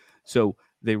 42. So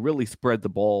they really spread the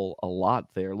ball a lot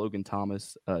there. Logan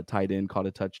Thomas, tight end, caught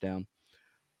a touchdown.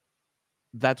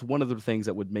 That's one of the things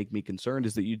that would make me concerned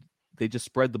is that they just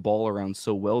spread the ball around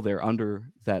so well there under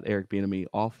that Eric Bieniemy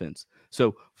offense.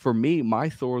 So for me, my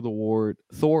Thor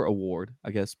award,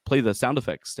 I guess, play the sound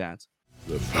effects stats.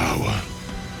 The power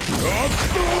of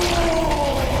Thor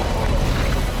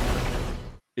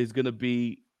is going to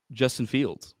be Justin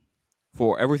Fields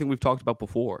for everything we've talked about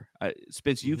before.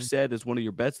 Spence, you've said as one of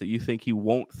your bets that you think he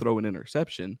won't throw an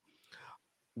interception.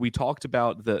 We talked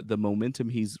about the momentum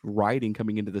he's riding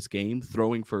coming into this game,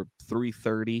 throwing for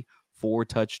 330, 4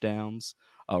 touchdowns,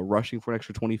 rushing for an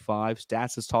extra 25.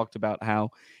 Stats has talked about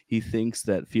how he thinks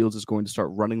that Fields is going to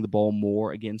start running the ball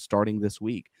more again starting this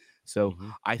week. So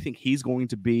I think he's going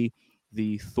to be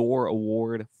the Thor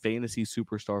Award fantasy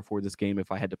superstar for this game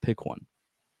if I had to pick one.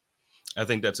 I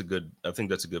think that's a good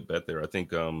bet there. I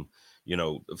think,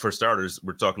 for starters,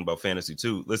 we're talking about fantasy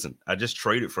too. Listen, I just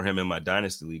traded for him in my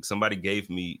dynasty league. Somebody gave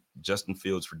me Justin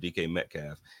Fields for DK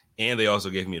Metcalf, and they also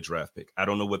gave me a draft pick. I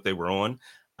don't know what they were on.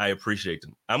 I appreciate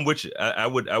them. I'm with you. I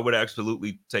would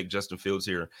absolutely take Justin Fields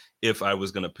here if I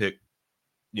was going to pick,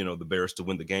 the Bears to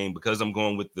win the game. Because I'm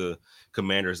going with the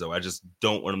Commanders, though, I just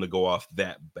don't want him to go off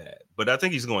that bad. But I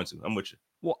think he's going to. I'm with you.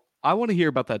 Well, I want to hear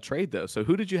about that trade though. So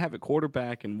who did you have at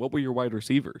quarterback, and what were your wide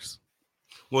receivers?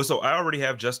 Well, so I already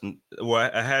have Justin. Well,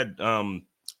 I had I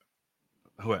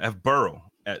have Burrow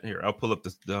at here. I'll pull up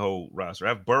the whole roster. I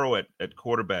have Burrow at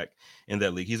quarterback in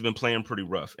that league. He's been playing pretty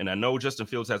rough. And I know Justin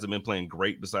Fields hasn't been playing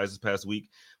great besides this past week,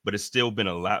 but it's still been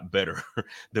a lot better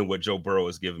than what Joe Burrow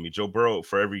has given me. Joe Burrow,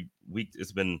 for every week,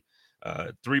 it's been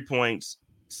 3 points.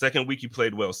 Second week, he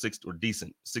played well,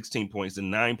 16 points,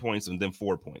 and 9 points, and then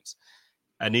 4 points.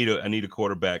 I need a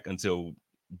quarterback until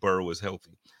Burrow is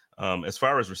healthy. As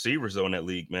far as receivers, though, in that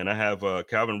league, man, I have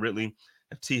Calvin Ridley,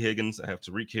 I have T. Higgins, I have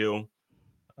Tyreek Hill.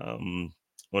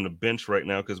 On the bench right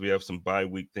now because we have some bye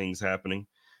week things happening.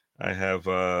 I have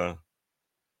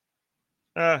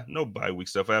no bye week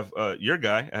stuff. I have your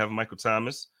guy. I have Michael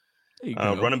Thomas.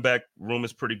 Running back room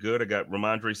is pretty good. I got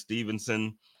Ramondre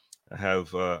Stevenson. I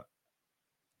have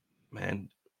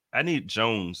I need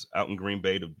Jones out in Green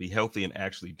Bay to be healthy and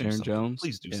actually do Aaron something. Jones?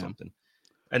 Please do Yeah. something.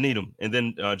 I need him. And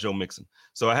then Joe Mixon.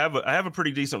 So I have a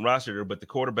pretty decent roster there, but the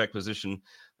quarterback position,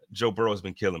 Joe Burrow has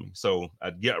been killing me. So I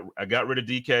got rid of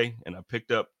DK and I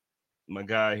picked up my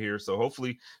guy here. So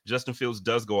hopefully Justin Fields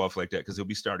does go off like that because he'll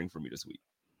be starting for me this week.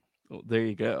 Well, there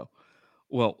you go.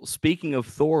 Well, speaking of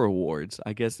Thor awards,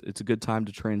 I guess it's a good time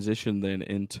to transition then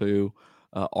into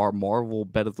our Marvel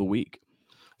bet of the week.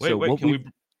 Wait, what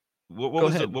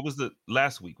was the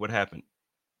last week? What happened?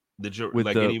 Did your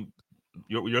With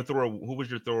your Thor? Who was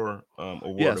your Thor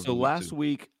award? Yeah, of so the last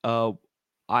week week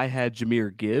I had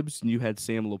Jahmyr Gibbs and you had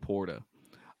Sam Laporta.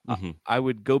 I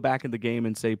would go back in the game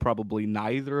and say probably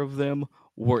neither of them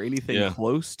were anything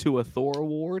close to a Thor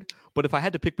award. But if I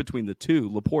had to pick between the two,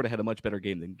 Laporta had a much better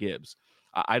game than Gibbs.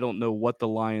 I don't know what the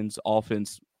Lions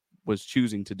offense was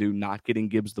choosing to do, not getting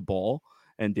Gibbs the ball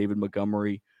and David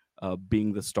Montgomery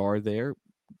being the star there.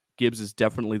 Gibbs is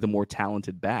definitely the more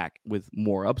talented back with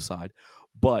more upside.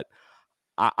 But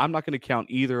I'm not going to count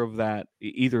either of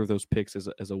those picks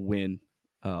as a win,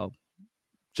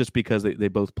 just because they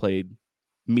both played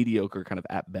mediocre, kind of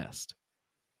at best.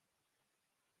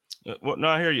 Well, no,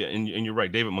 I hear you, and you're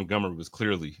right. David Montgomery was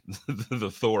clearly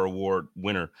the Thor Award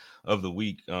winner of the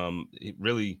week. It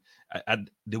really,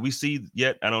 did we see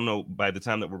yet? I don't know. By the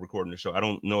time that we're recording the show, I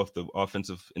don't know if the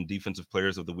offensive and defensive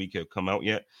players of the week have come out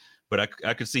yet. But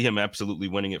I could see him absolutely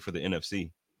winning it for the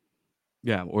NFC.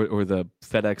 Yeah, or the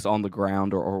FedEx on the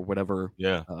ground or whatever.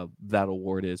 Yeah, that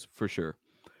award is for sure.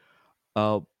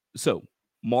 So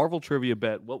Marvel trivia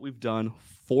bet. What we've done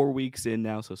 4 weeks in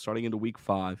now, so starting into week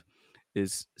 5,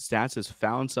 is Stats has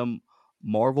found some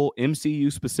Marvel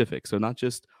MCU specific, so not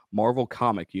just Marvel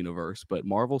comic universe, but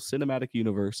Marvel Cinematic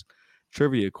Universe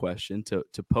trivia question to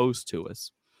pose to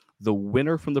us. The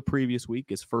winner from the previous week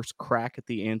is first crack at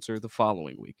the answer the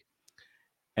following week.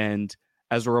 And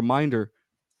as a reminder,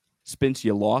 Spence,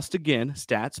 you lost again.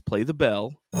 Stats, play the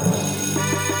bell.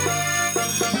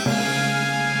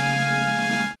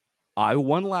 I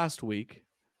won last week,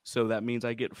 so that means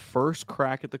I get first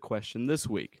crack at the question this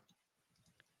week.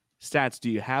 Stats, do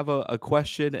you have a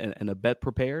question and a bet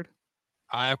prepared?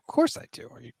 Of course I do.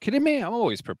 Are you kidding me? I'm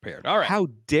always prepared. All right. How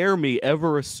dare me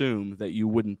ever assume that you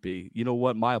wouldn't be? You know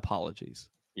what? My apologies.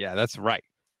 Yeah, that's right.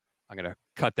 I'm going to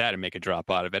cut that and make a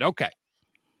drop out of it. Okay.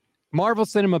 Marvel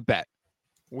Cinema bet.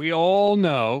 We all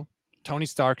know Tony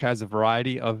Stark has a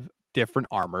variety of different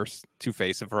armors to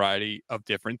face a variety of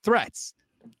different threats.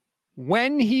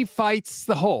 When he fights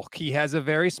the Hulk, he has a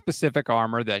very specific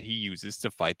armor that he uses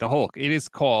to fight the Hulk. It is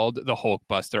called the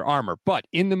Hulkbuster armor. But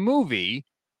in the movie,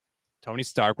 Tony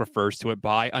Stark refers to it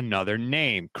by another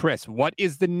name. Chris, what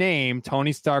is the name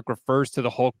Tony Stark refers to the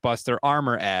Hulkbuster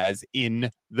armor as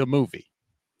in the movie?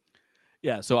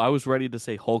 Yeah, so I was ready to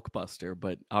say Hulkbuster,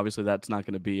 but obviously that's not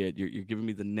going to be it. You're giving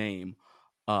me the name.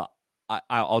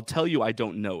 I'll tell you I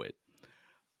don't know it,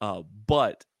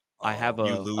 but I have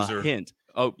a hint.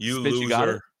 Oh, you Spitz, loser! You got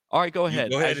it? All right, go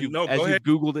ahead. Go ahead. As you ahead.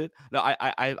 Googled it. No,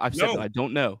 I've said that I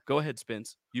don't know. Go ahead,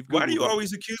 Spence. Why do you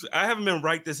always accuse? I haven't been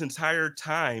right this entire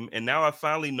time, and now I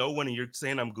finally know one, and you're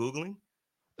saying I'm Googling?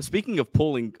 Speaking of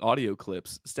pulling audio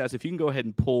clips, Stats, if you can go ahead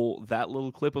and pull that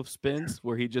little clip of Spence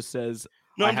where he just says,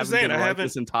 "No, I'm just saying I haven't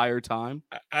this entire time."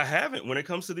 I haven't. When it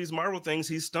comes to these Marvel things,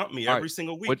 he stumped me every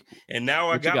single week, and now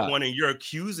I got one, and you're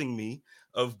accusing me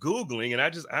of Googling,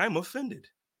 and I'm offended.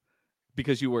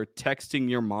 Because you were texting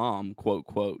your mom, quote,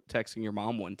 texting your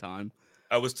mom one time.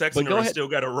 I was texting her and still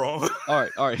got it wrong. All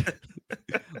right.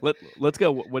 Let's go.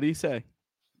 What do you say?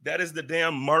 That is the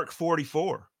damn Mark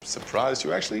 44. Surprised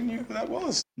you actually knew who that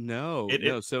was. No.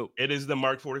 So it is the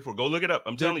Mark 44. Go look it up.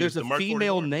 I'm telling you, there's the a Mark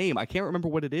female 44. name. I can't remember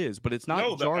what it is, but it's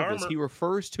not Jarvis. He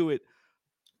refers to it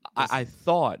I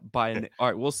thought all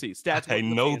right, we'll see. Stats. I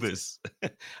know this.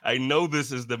 I know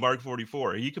this is the Mark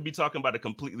 44. He could be talking about a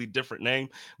completely different name,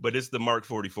 but it's the Mark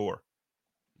 44.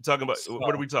 Talking about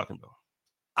what are we talking about?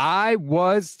 I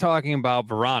was talking about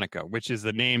Veronica, which is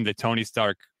the name that Tony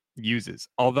Stark uses.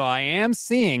 Although I am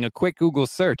seeing a quick Google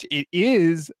search, it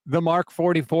is the Mark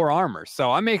 44 armor.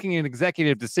 So I'm making an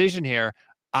executive decision here.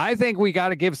 I think we got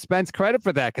to give Spence credit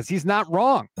for that because he's not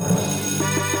wrong.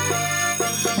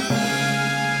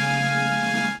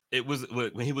 It was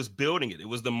when he was building it. It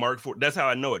was the Mark IV. That's how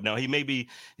I know it. Now he maybe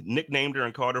nicknamed her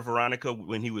and called her Veronica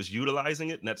when he was utilizing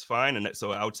it, and that's fine. And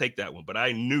so I'll take that one. But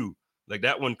I knew like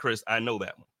that one, Chris. I know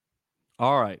that one.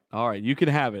 All right, you can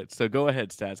have it. So go ahead,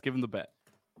 Stats. Give him the bet.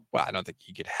 Well, I don't think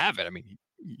you could have it. I mean,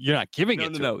 you're not giving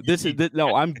it. No.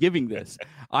 No, I'm giving this.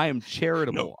 I am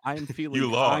charitable. No, I am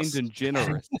feeling kind and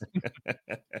generous.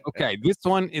 Okay, this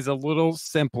one is a little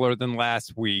simpler than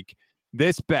last week.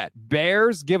 This bet,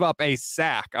 Bears give up a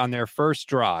sack on their first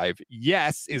drive.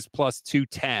 Yes is plus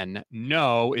 210.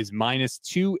 No is minus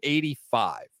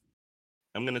 285.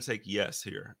 I'm going to take yes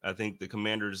here. I think the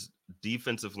Commanders'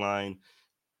 defensive line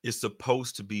is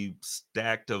supposed to be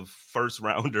stacked of first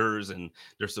rounders, and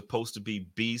they're supposed to be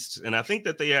beasts. And I think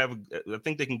that I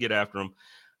think they can get after them.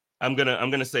 I'm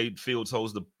gonna say Fields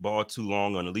holds the ball too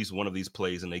long on at least one of these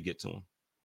plays, and they get to him.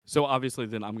 So obviously,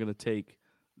 then I'm going to take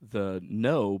the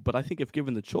no, but I think if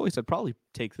given the choice, I'd probably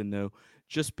take the no,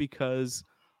 just because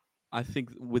I think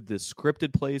with the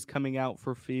scripted plays coming out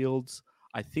for Fields,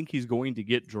 I think he's going to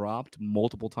get dropped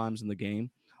multiple times in the game,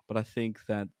 but I think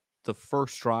that the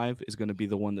first drive is going to be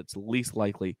the one that's least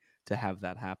likely to have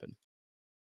that happen.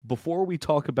 Before we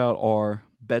talk about our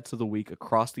bets of the week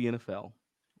across the NFL,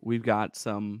 we've got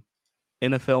some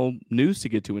NFL news to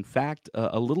get to. In fact,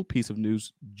 a little piece of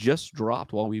news just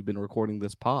dropped while we've been recording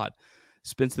this pod.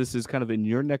 Spence, this is kind of in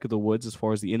your neck of the woods as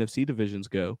far as the NFC divisions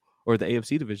go, or the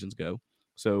AFC divisions go.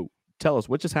 So tell us,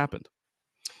 what just happened?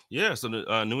 Yeah, so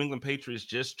the New England Patriots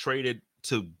just traded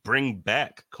to bring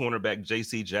back cornerback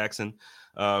J.C. Jackson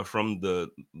from the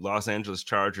Los Angeles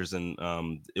Chargers, and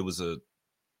it was a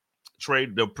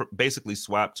trade. They'll basically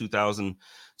swap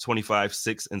 2025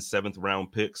 6th and 7th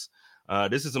round picks.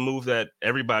 This is a move that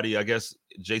everybody, I guess,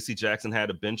 J.C. Jackson had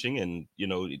a benching, and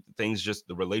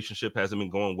the relationship hasn't been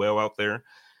going well out there,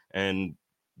 and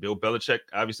Bill Belichick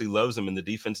obviously loves him, and the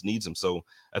defense needs him. So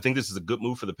I think this is a good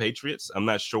move for the Patriots. I'm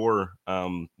not sure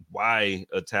why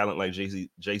a talent like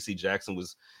J.C. Jackson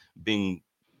was being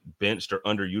benched or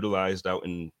underutilized out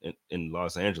in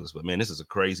Los Angeles, but man, this is a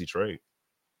crazy trade.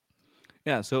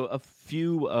 Yeah, so a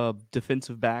few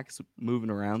defensive backs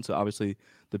moving around. So obviously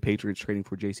the Patriots trading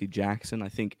for J.C. Jackson. I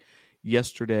think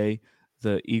yesterday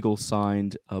the Eagles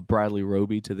signed Bradley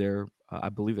Roby to their, I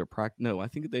believe I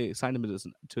think they signed him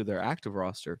to their active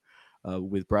roster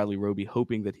with Bradley Roby,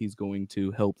 hoping that he's going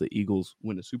to help the Eagles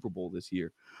win a Super Bowl this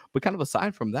year. But kind of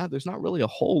aside from that, there's not really a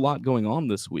whole lot going on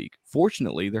this week.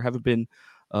 Fortunately, there haven't been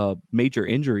major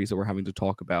injuries that we're having to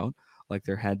talk about like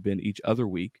there had been each other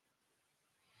week.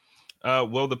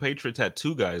 Well, the Patriots had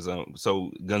two guys.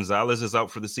 So Gonzalez is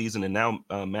out for the season, and now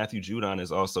Matthew Judon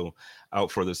is also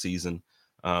out for the season.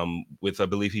 With, I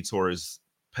believe he tore his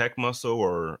pec muscle,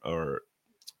 or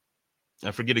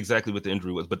I forget exactly what the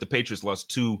injury was. But the Patriots lost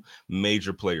two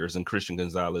major players, in Christian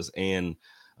Gonzalez and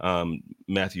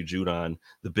Matthew Judon.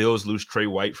 The Bills lose Trey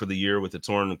White for the year with the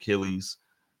torn Achilles.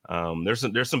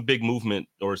 There's some big movement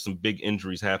or some big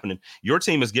injuries happening. Your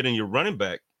team is getting your running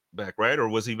back, right? Or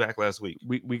was he back last week?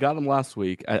 We got him last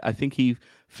week. I think he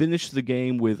finished the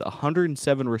game with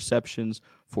 107 receptions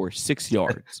for 6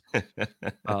 yards.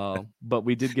 But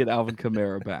we did get Alvin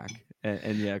Kamara back.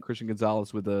 And yeah, Christian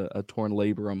Gonzalez with a torn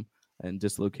labrum and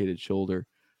dislocated shoulder.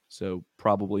 So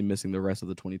probably missing the rest of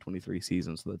the 2023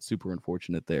 season. So that's super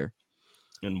unfortunate there.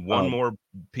 And one more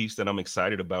piece that I'm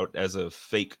excited about as a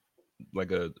fake,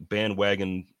 like a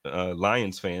bandwagon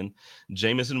Lions fan,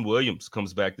 Jameson Williams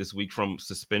comes back this week from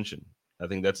suspension. I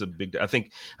think that's a big. I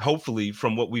think hopefully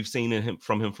from what we've seen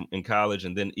from him in college,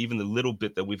 and then even the little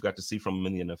bit that we've got to see from him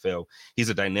in the NFL, he's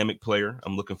a dynamic player.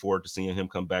 I'm looking forward to seeing him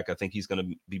come back. I think he's going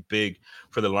to be big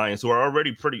for the Lions, who are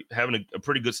already having a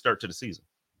pretty good start to the season.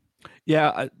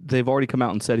 Yeah, they've already come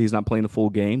out and said he's not playing a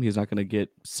full game. He's not going to get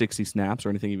 60 snaps or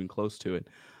anything even close to it.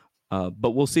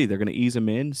 But we'll see. They're going to ease him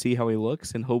in, see how he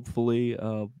looks, and hopefully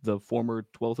the former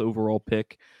 12th overall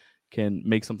pick can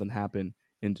make something happen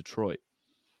in Detroit.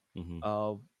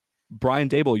 Mm-hmm. Brian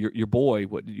Daboll, your boy,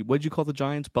 what'd you call the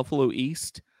Giants? Buffalo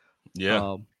East?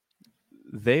 Yeah.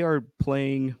 They are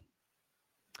playing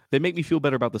 – they make me feel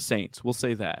better about the Saints. We'll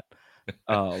say that.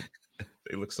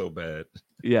 They look so bad.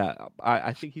 Yeah,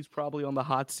 I think he's probably on the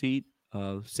hot seat.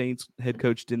 Saints head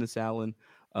coach Dennis Allen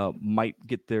might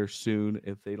get there soon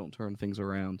if they don't turn things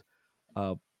around.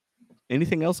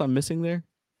 Anything else I'm missing there?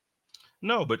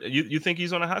 No, but you think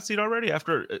he's on a hot seat already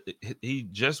after he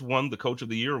just won the Coach of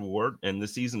the Year award and the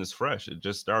season is fresh. It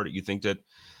just started. You think that,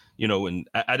 and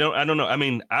I don't know. I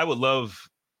mean, I would love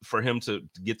for him to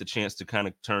get the chance to kind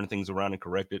of turn things around and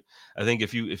correct it. I think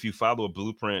if you follow a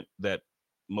blueprint that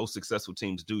most successful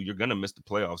teams do, you're going to miss the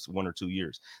playoffs 1 or 2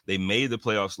 years. They made the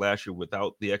playoffs last year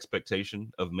without the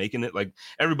expectation of making it. Like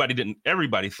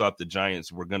everybody thought the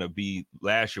Giants were going to be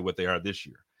last year what they are this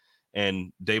year.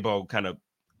 And Daboll kind of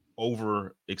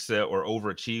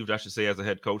overachieved, I should say, as a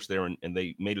head coach there. And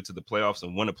they made it to the playoffs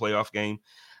and won a playoff game.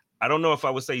 I don't know if I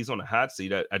would say he's on a hot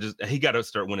seat. He got to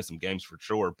start winning some games for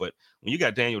sure. But when you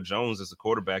got Daniel Jones as a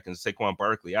quarterback and Saquon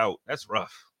Barkley out, that's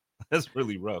rough. That's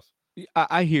really rough.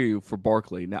 I hear you for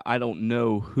Barkley. Now, I don't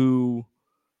know who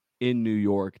in New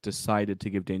York decided to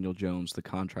give Daniel Jones the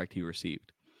contract he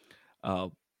received.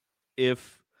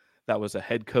 If that was a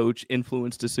head coach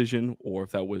influence decision or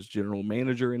if that was general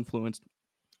manager influenced,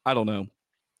 I don't know.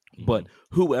 But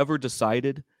whoever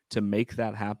decided to make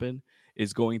that happen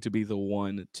is going to be the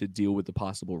one to deal with the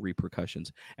possible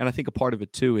repercussions. And I think a part of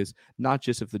it, too, is not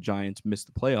just if the Giants miss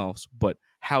the playoffs, but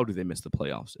how do they miss the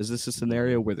playoffs? Is this a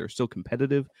scenario where they're still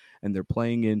competitive and they're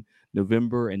playing in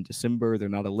November and December, they're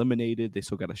not eliminated, they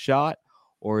still got a shot?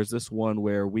 Or is this one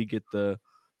where we get the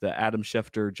Adam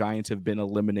Schefter Giants have been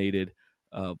eliminated,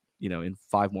 in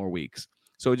 5 more weeks?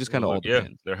 So it just kind of all depends.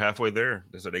 Yeah, they're halfway there.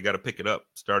 So they got to pick it up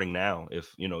starting now.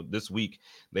 If, this week,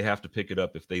 they have to pick it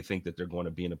up if they think that they're going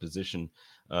to be in a position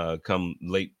come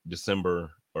late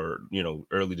December or,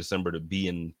 early December to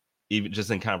be even just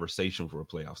in conversation for a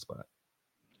playoff spot.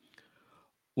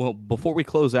 Well, before we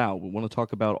close out, we want to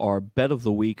talk about our bet of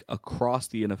the week across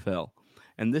the NFL.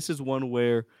 And this is one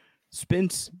where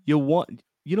Spence, you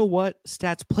know what?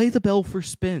 Stats, play the bell for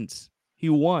Spence. He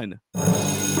won.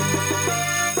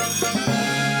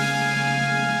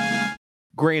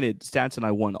 Granted, Stats and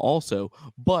I won also,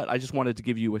 but I just wanted to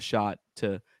give you a shot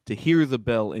to hear the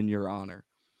bell in your honor.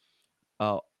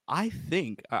 I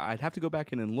think I'd have to go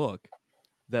back in and look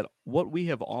that what we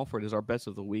have offered as our best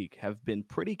of the week have been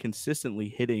pretty consistently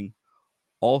hitting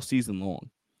all season long.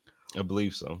 I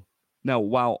believe so. Now,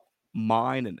 while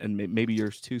mine and maybe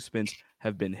yours too, Spence,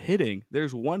 have been hitting,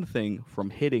 there's one thing from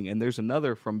hitting and there's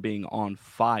another from being on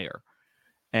fire.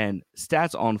 And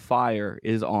Stats on fire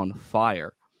is on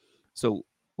fire. So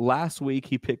last week,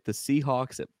 he picked the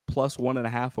Seahawks at plus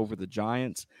 1.5 over the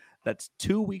Giants. That's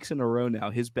 2 weeks in a row now.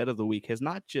 His bet of the week has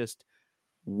not just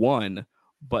won,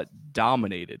 but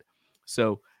dominated.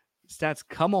 So, Stats,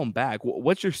 come on back.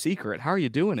 What's your secret? How are you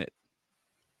doing it?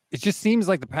 It just seems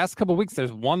like the past couple of weeks,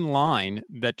 there's one line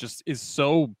that just is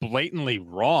so blatantly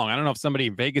wrong. I don't know if somebody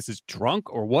in Vegas is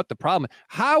drunk or what the problem is.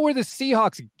 How are the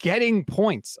Seahawks getting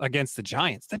points against the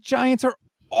Giants? The Giants are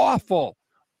awful.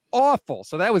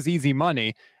 So that was easy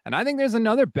money. And I think there's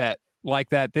another bet like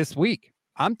that this week.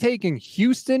 I'm taking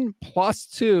Houston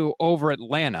 +2 over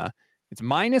Atlanta. It's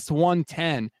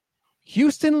 -110.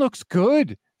 Houston looks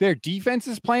good. Their defense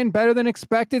is playing better than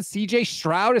expected. CJ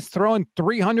Stroud is throwing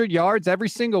 300 yards every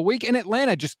single week, and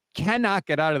Atlanta just cannot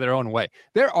get out of their own way.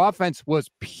 Their offense was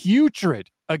putrid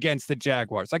against the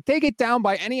Jaguars. Like, they get down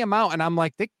by any amount, and I'm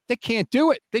like, they can't do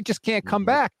it. They just can't come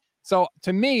back. So,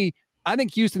 to me, I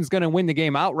think Houston's going to win the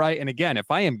game outright. And again,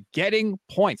 if I am getting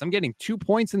points, I'm getting 2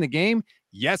 points in the game.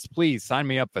 Yes, please sign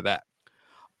me up for that.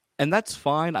 And that's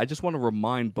fine. I just want to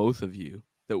remind both of you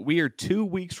that we are 2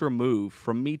 weeks removed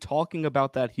from me talking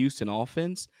about that Houston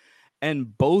offense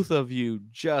and both of you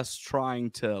just trying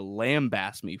to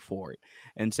lambaste me for it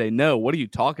and say, no, what are you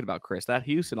talking about, Chris? That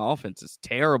Houston offense is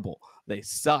terrible. They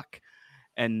suck.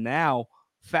 And now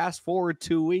fast forward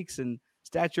 2 weeks and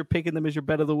Stats, you're picking them as your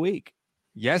bet of the week.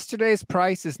 Yesterday's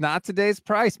price is not today's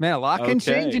price, man. A lot can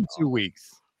change in 2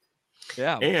 weeks.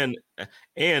 Yeah.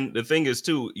 And the thing is,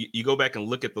 too, you go back and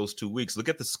look at those 2 weeks. Look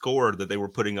at the score that they were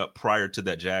putting up prior to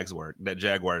that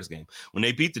Jaguars game. When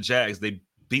they beat the Jags, they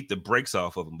beat the brakes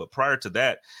off of them. But prior to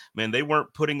that, man, they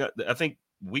weren't putting up. I think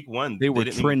week 1, they were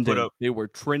trending. They were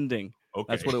trending. Okay.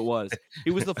 That's what it was.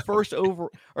 He was the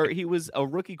he was a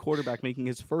rookie quarterback making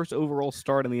his first overall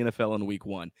start in the NFL in week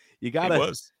 1. You got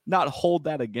to not hold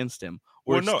that against him.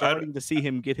 We're starting to see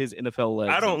him get his NFL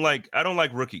legs. I don't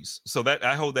like rookies. So that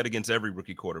I hold that against every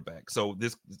rookie quarterback. So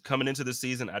this coming into the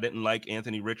season, I didn't like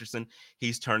Anthony Richardson.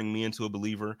 He's turning me into a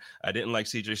believer. I didn't like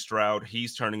CJ Stroud.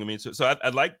 He's turning me into. So I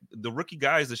like the rookie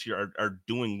guys this year are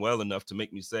doing well enough to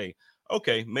make me say,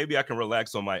 okay, maybe I can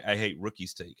relax on my I hate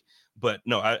rookies take. But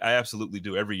no, I absolutely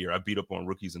do. Every year I beat up on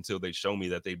rookies until they show me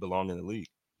that they belong in the league.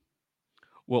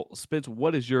 Well, Spence,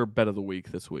 what is your bet of the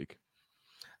week this week?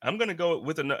 I'm gonna go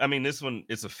with I mean, this one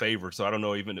it's a favor, so I don't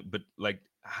know even. But like,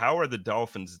 how are the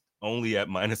Dolphins only at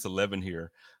 -11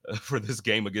 here for this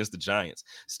game against the Giants?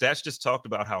 Stats just talked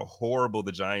about how horrible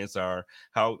the Giants are.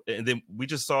 And then we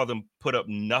just saw them put up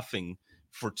nothing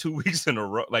for 2 weeks in a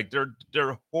row. Like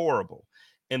they're horrible.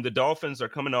 And the Dolphins are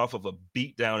coming off of a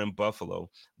beatdown in Buffalo.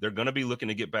 They're going to be looking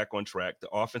to get back on track. The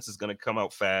offense is going to come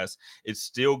out fast. It's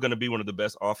still going to be one of the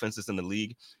best offenses in the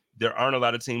league. There aren't a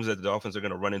lot of teams that the Dolphins are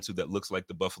going to run into that looks like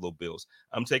the Buffalo Bills.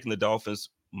 I'm taking the Dolphins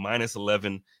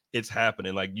 -11. It's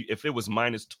happening. Like if it was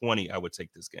 -20, I would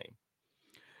take this game.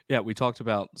 Yeah, we talked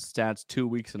about Stats 2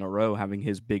 weeks in a row having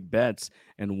his big bets,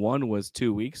 and one was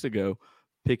 2 weeks ago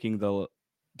picking the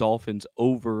Dolphins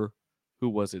over. Who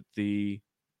was it? The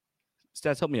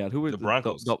Stats, help me out. Who were the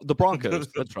Broncos? The Broncos.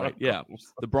 The That's right. Broncos. Yeah,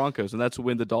 the Broncos, and that's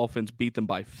when the Dolphins beat them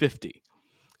by 50.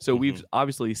 So we've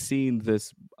obviously seen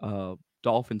this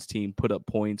Dolphins team put up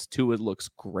points. Tua looks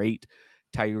great.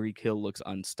 Tyreek Hill looks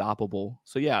unstoppable.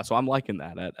 So yeah, so I'm liking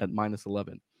that at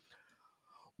 -11.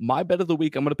 My bet of the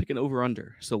week, I'm going to pick an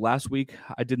over-under. So last week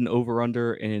I did an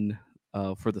over-under in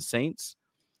for the Saints,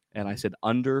 and I said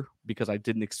under because I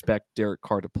didn't expect Derek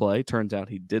Carr to play. Turns out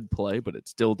he did play, but it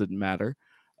still didn't matter.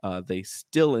 They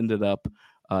still ended up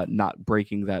not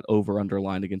breaking that over-under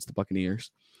line against the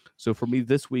Buccaneers. So for me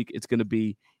this week, it's going to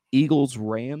be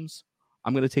Eagles-Rams.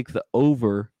 I'm going to take the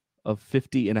over of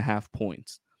 50.5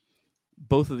 points.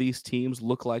 Both of these teams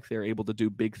look like they're able to do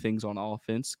big things on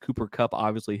offense. Cooper Kupp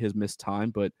obviously has missed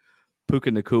time, but Puka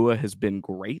Nacua has been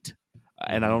great.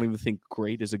 And I don't even think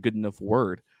great is a good enough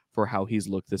word for how he's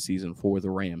looked this season for the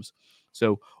Rams.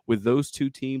 So with those two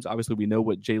teams, obviously we know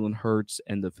what Jalen Hurts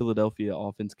and the Philadelphia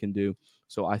offense can do.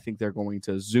 So I think they're going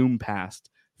to zoom past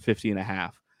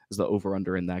 50.5 as the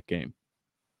over-under in that game.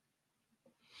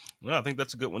 No, I think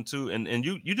that's a good one too. And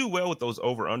you do well with those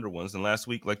over-under ones. And last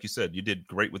week, like you said, you did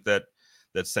great with that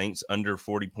Saints under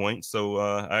 40 points. So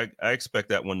I expect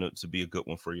that one to be a good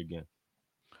one for you again.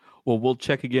 Well, we'll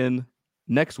check again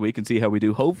next week and see how we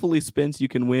do. Hopefully, Spence, you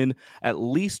can win at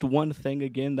least one thing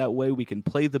again. That way we can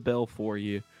play the bell for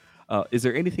you. Is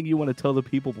there anything you want to tell the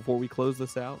people before we close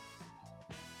this out?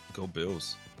 Go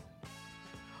Bills.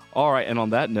 All right. And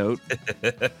on that note,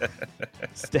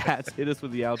 Stats, hit us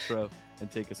with the outro and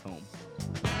take us home.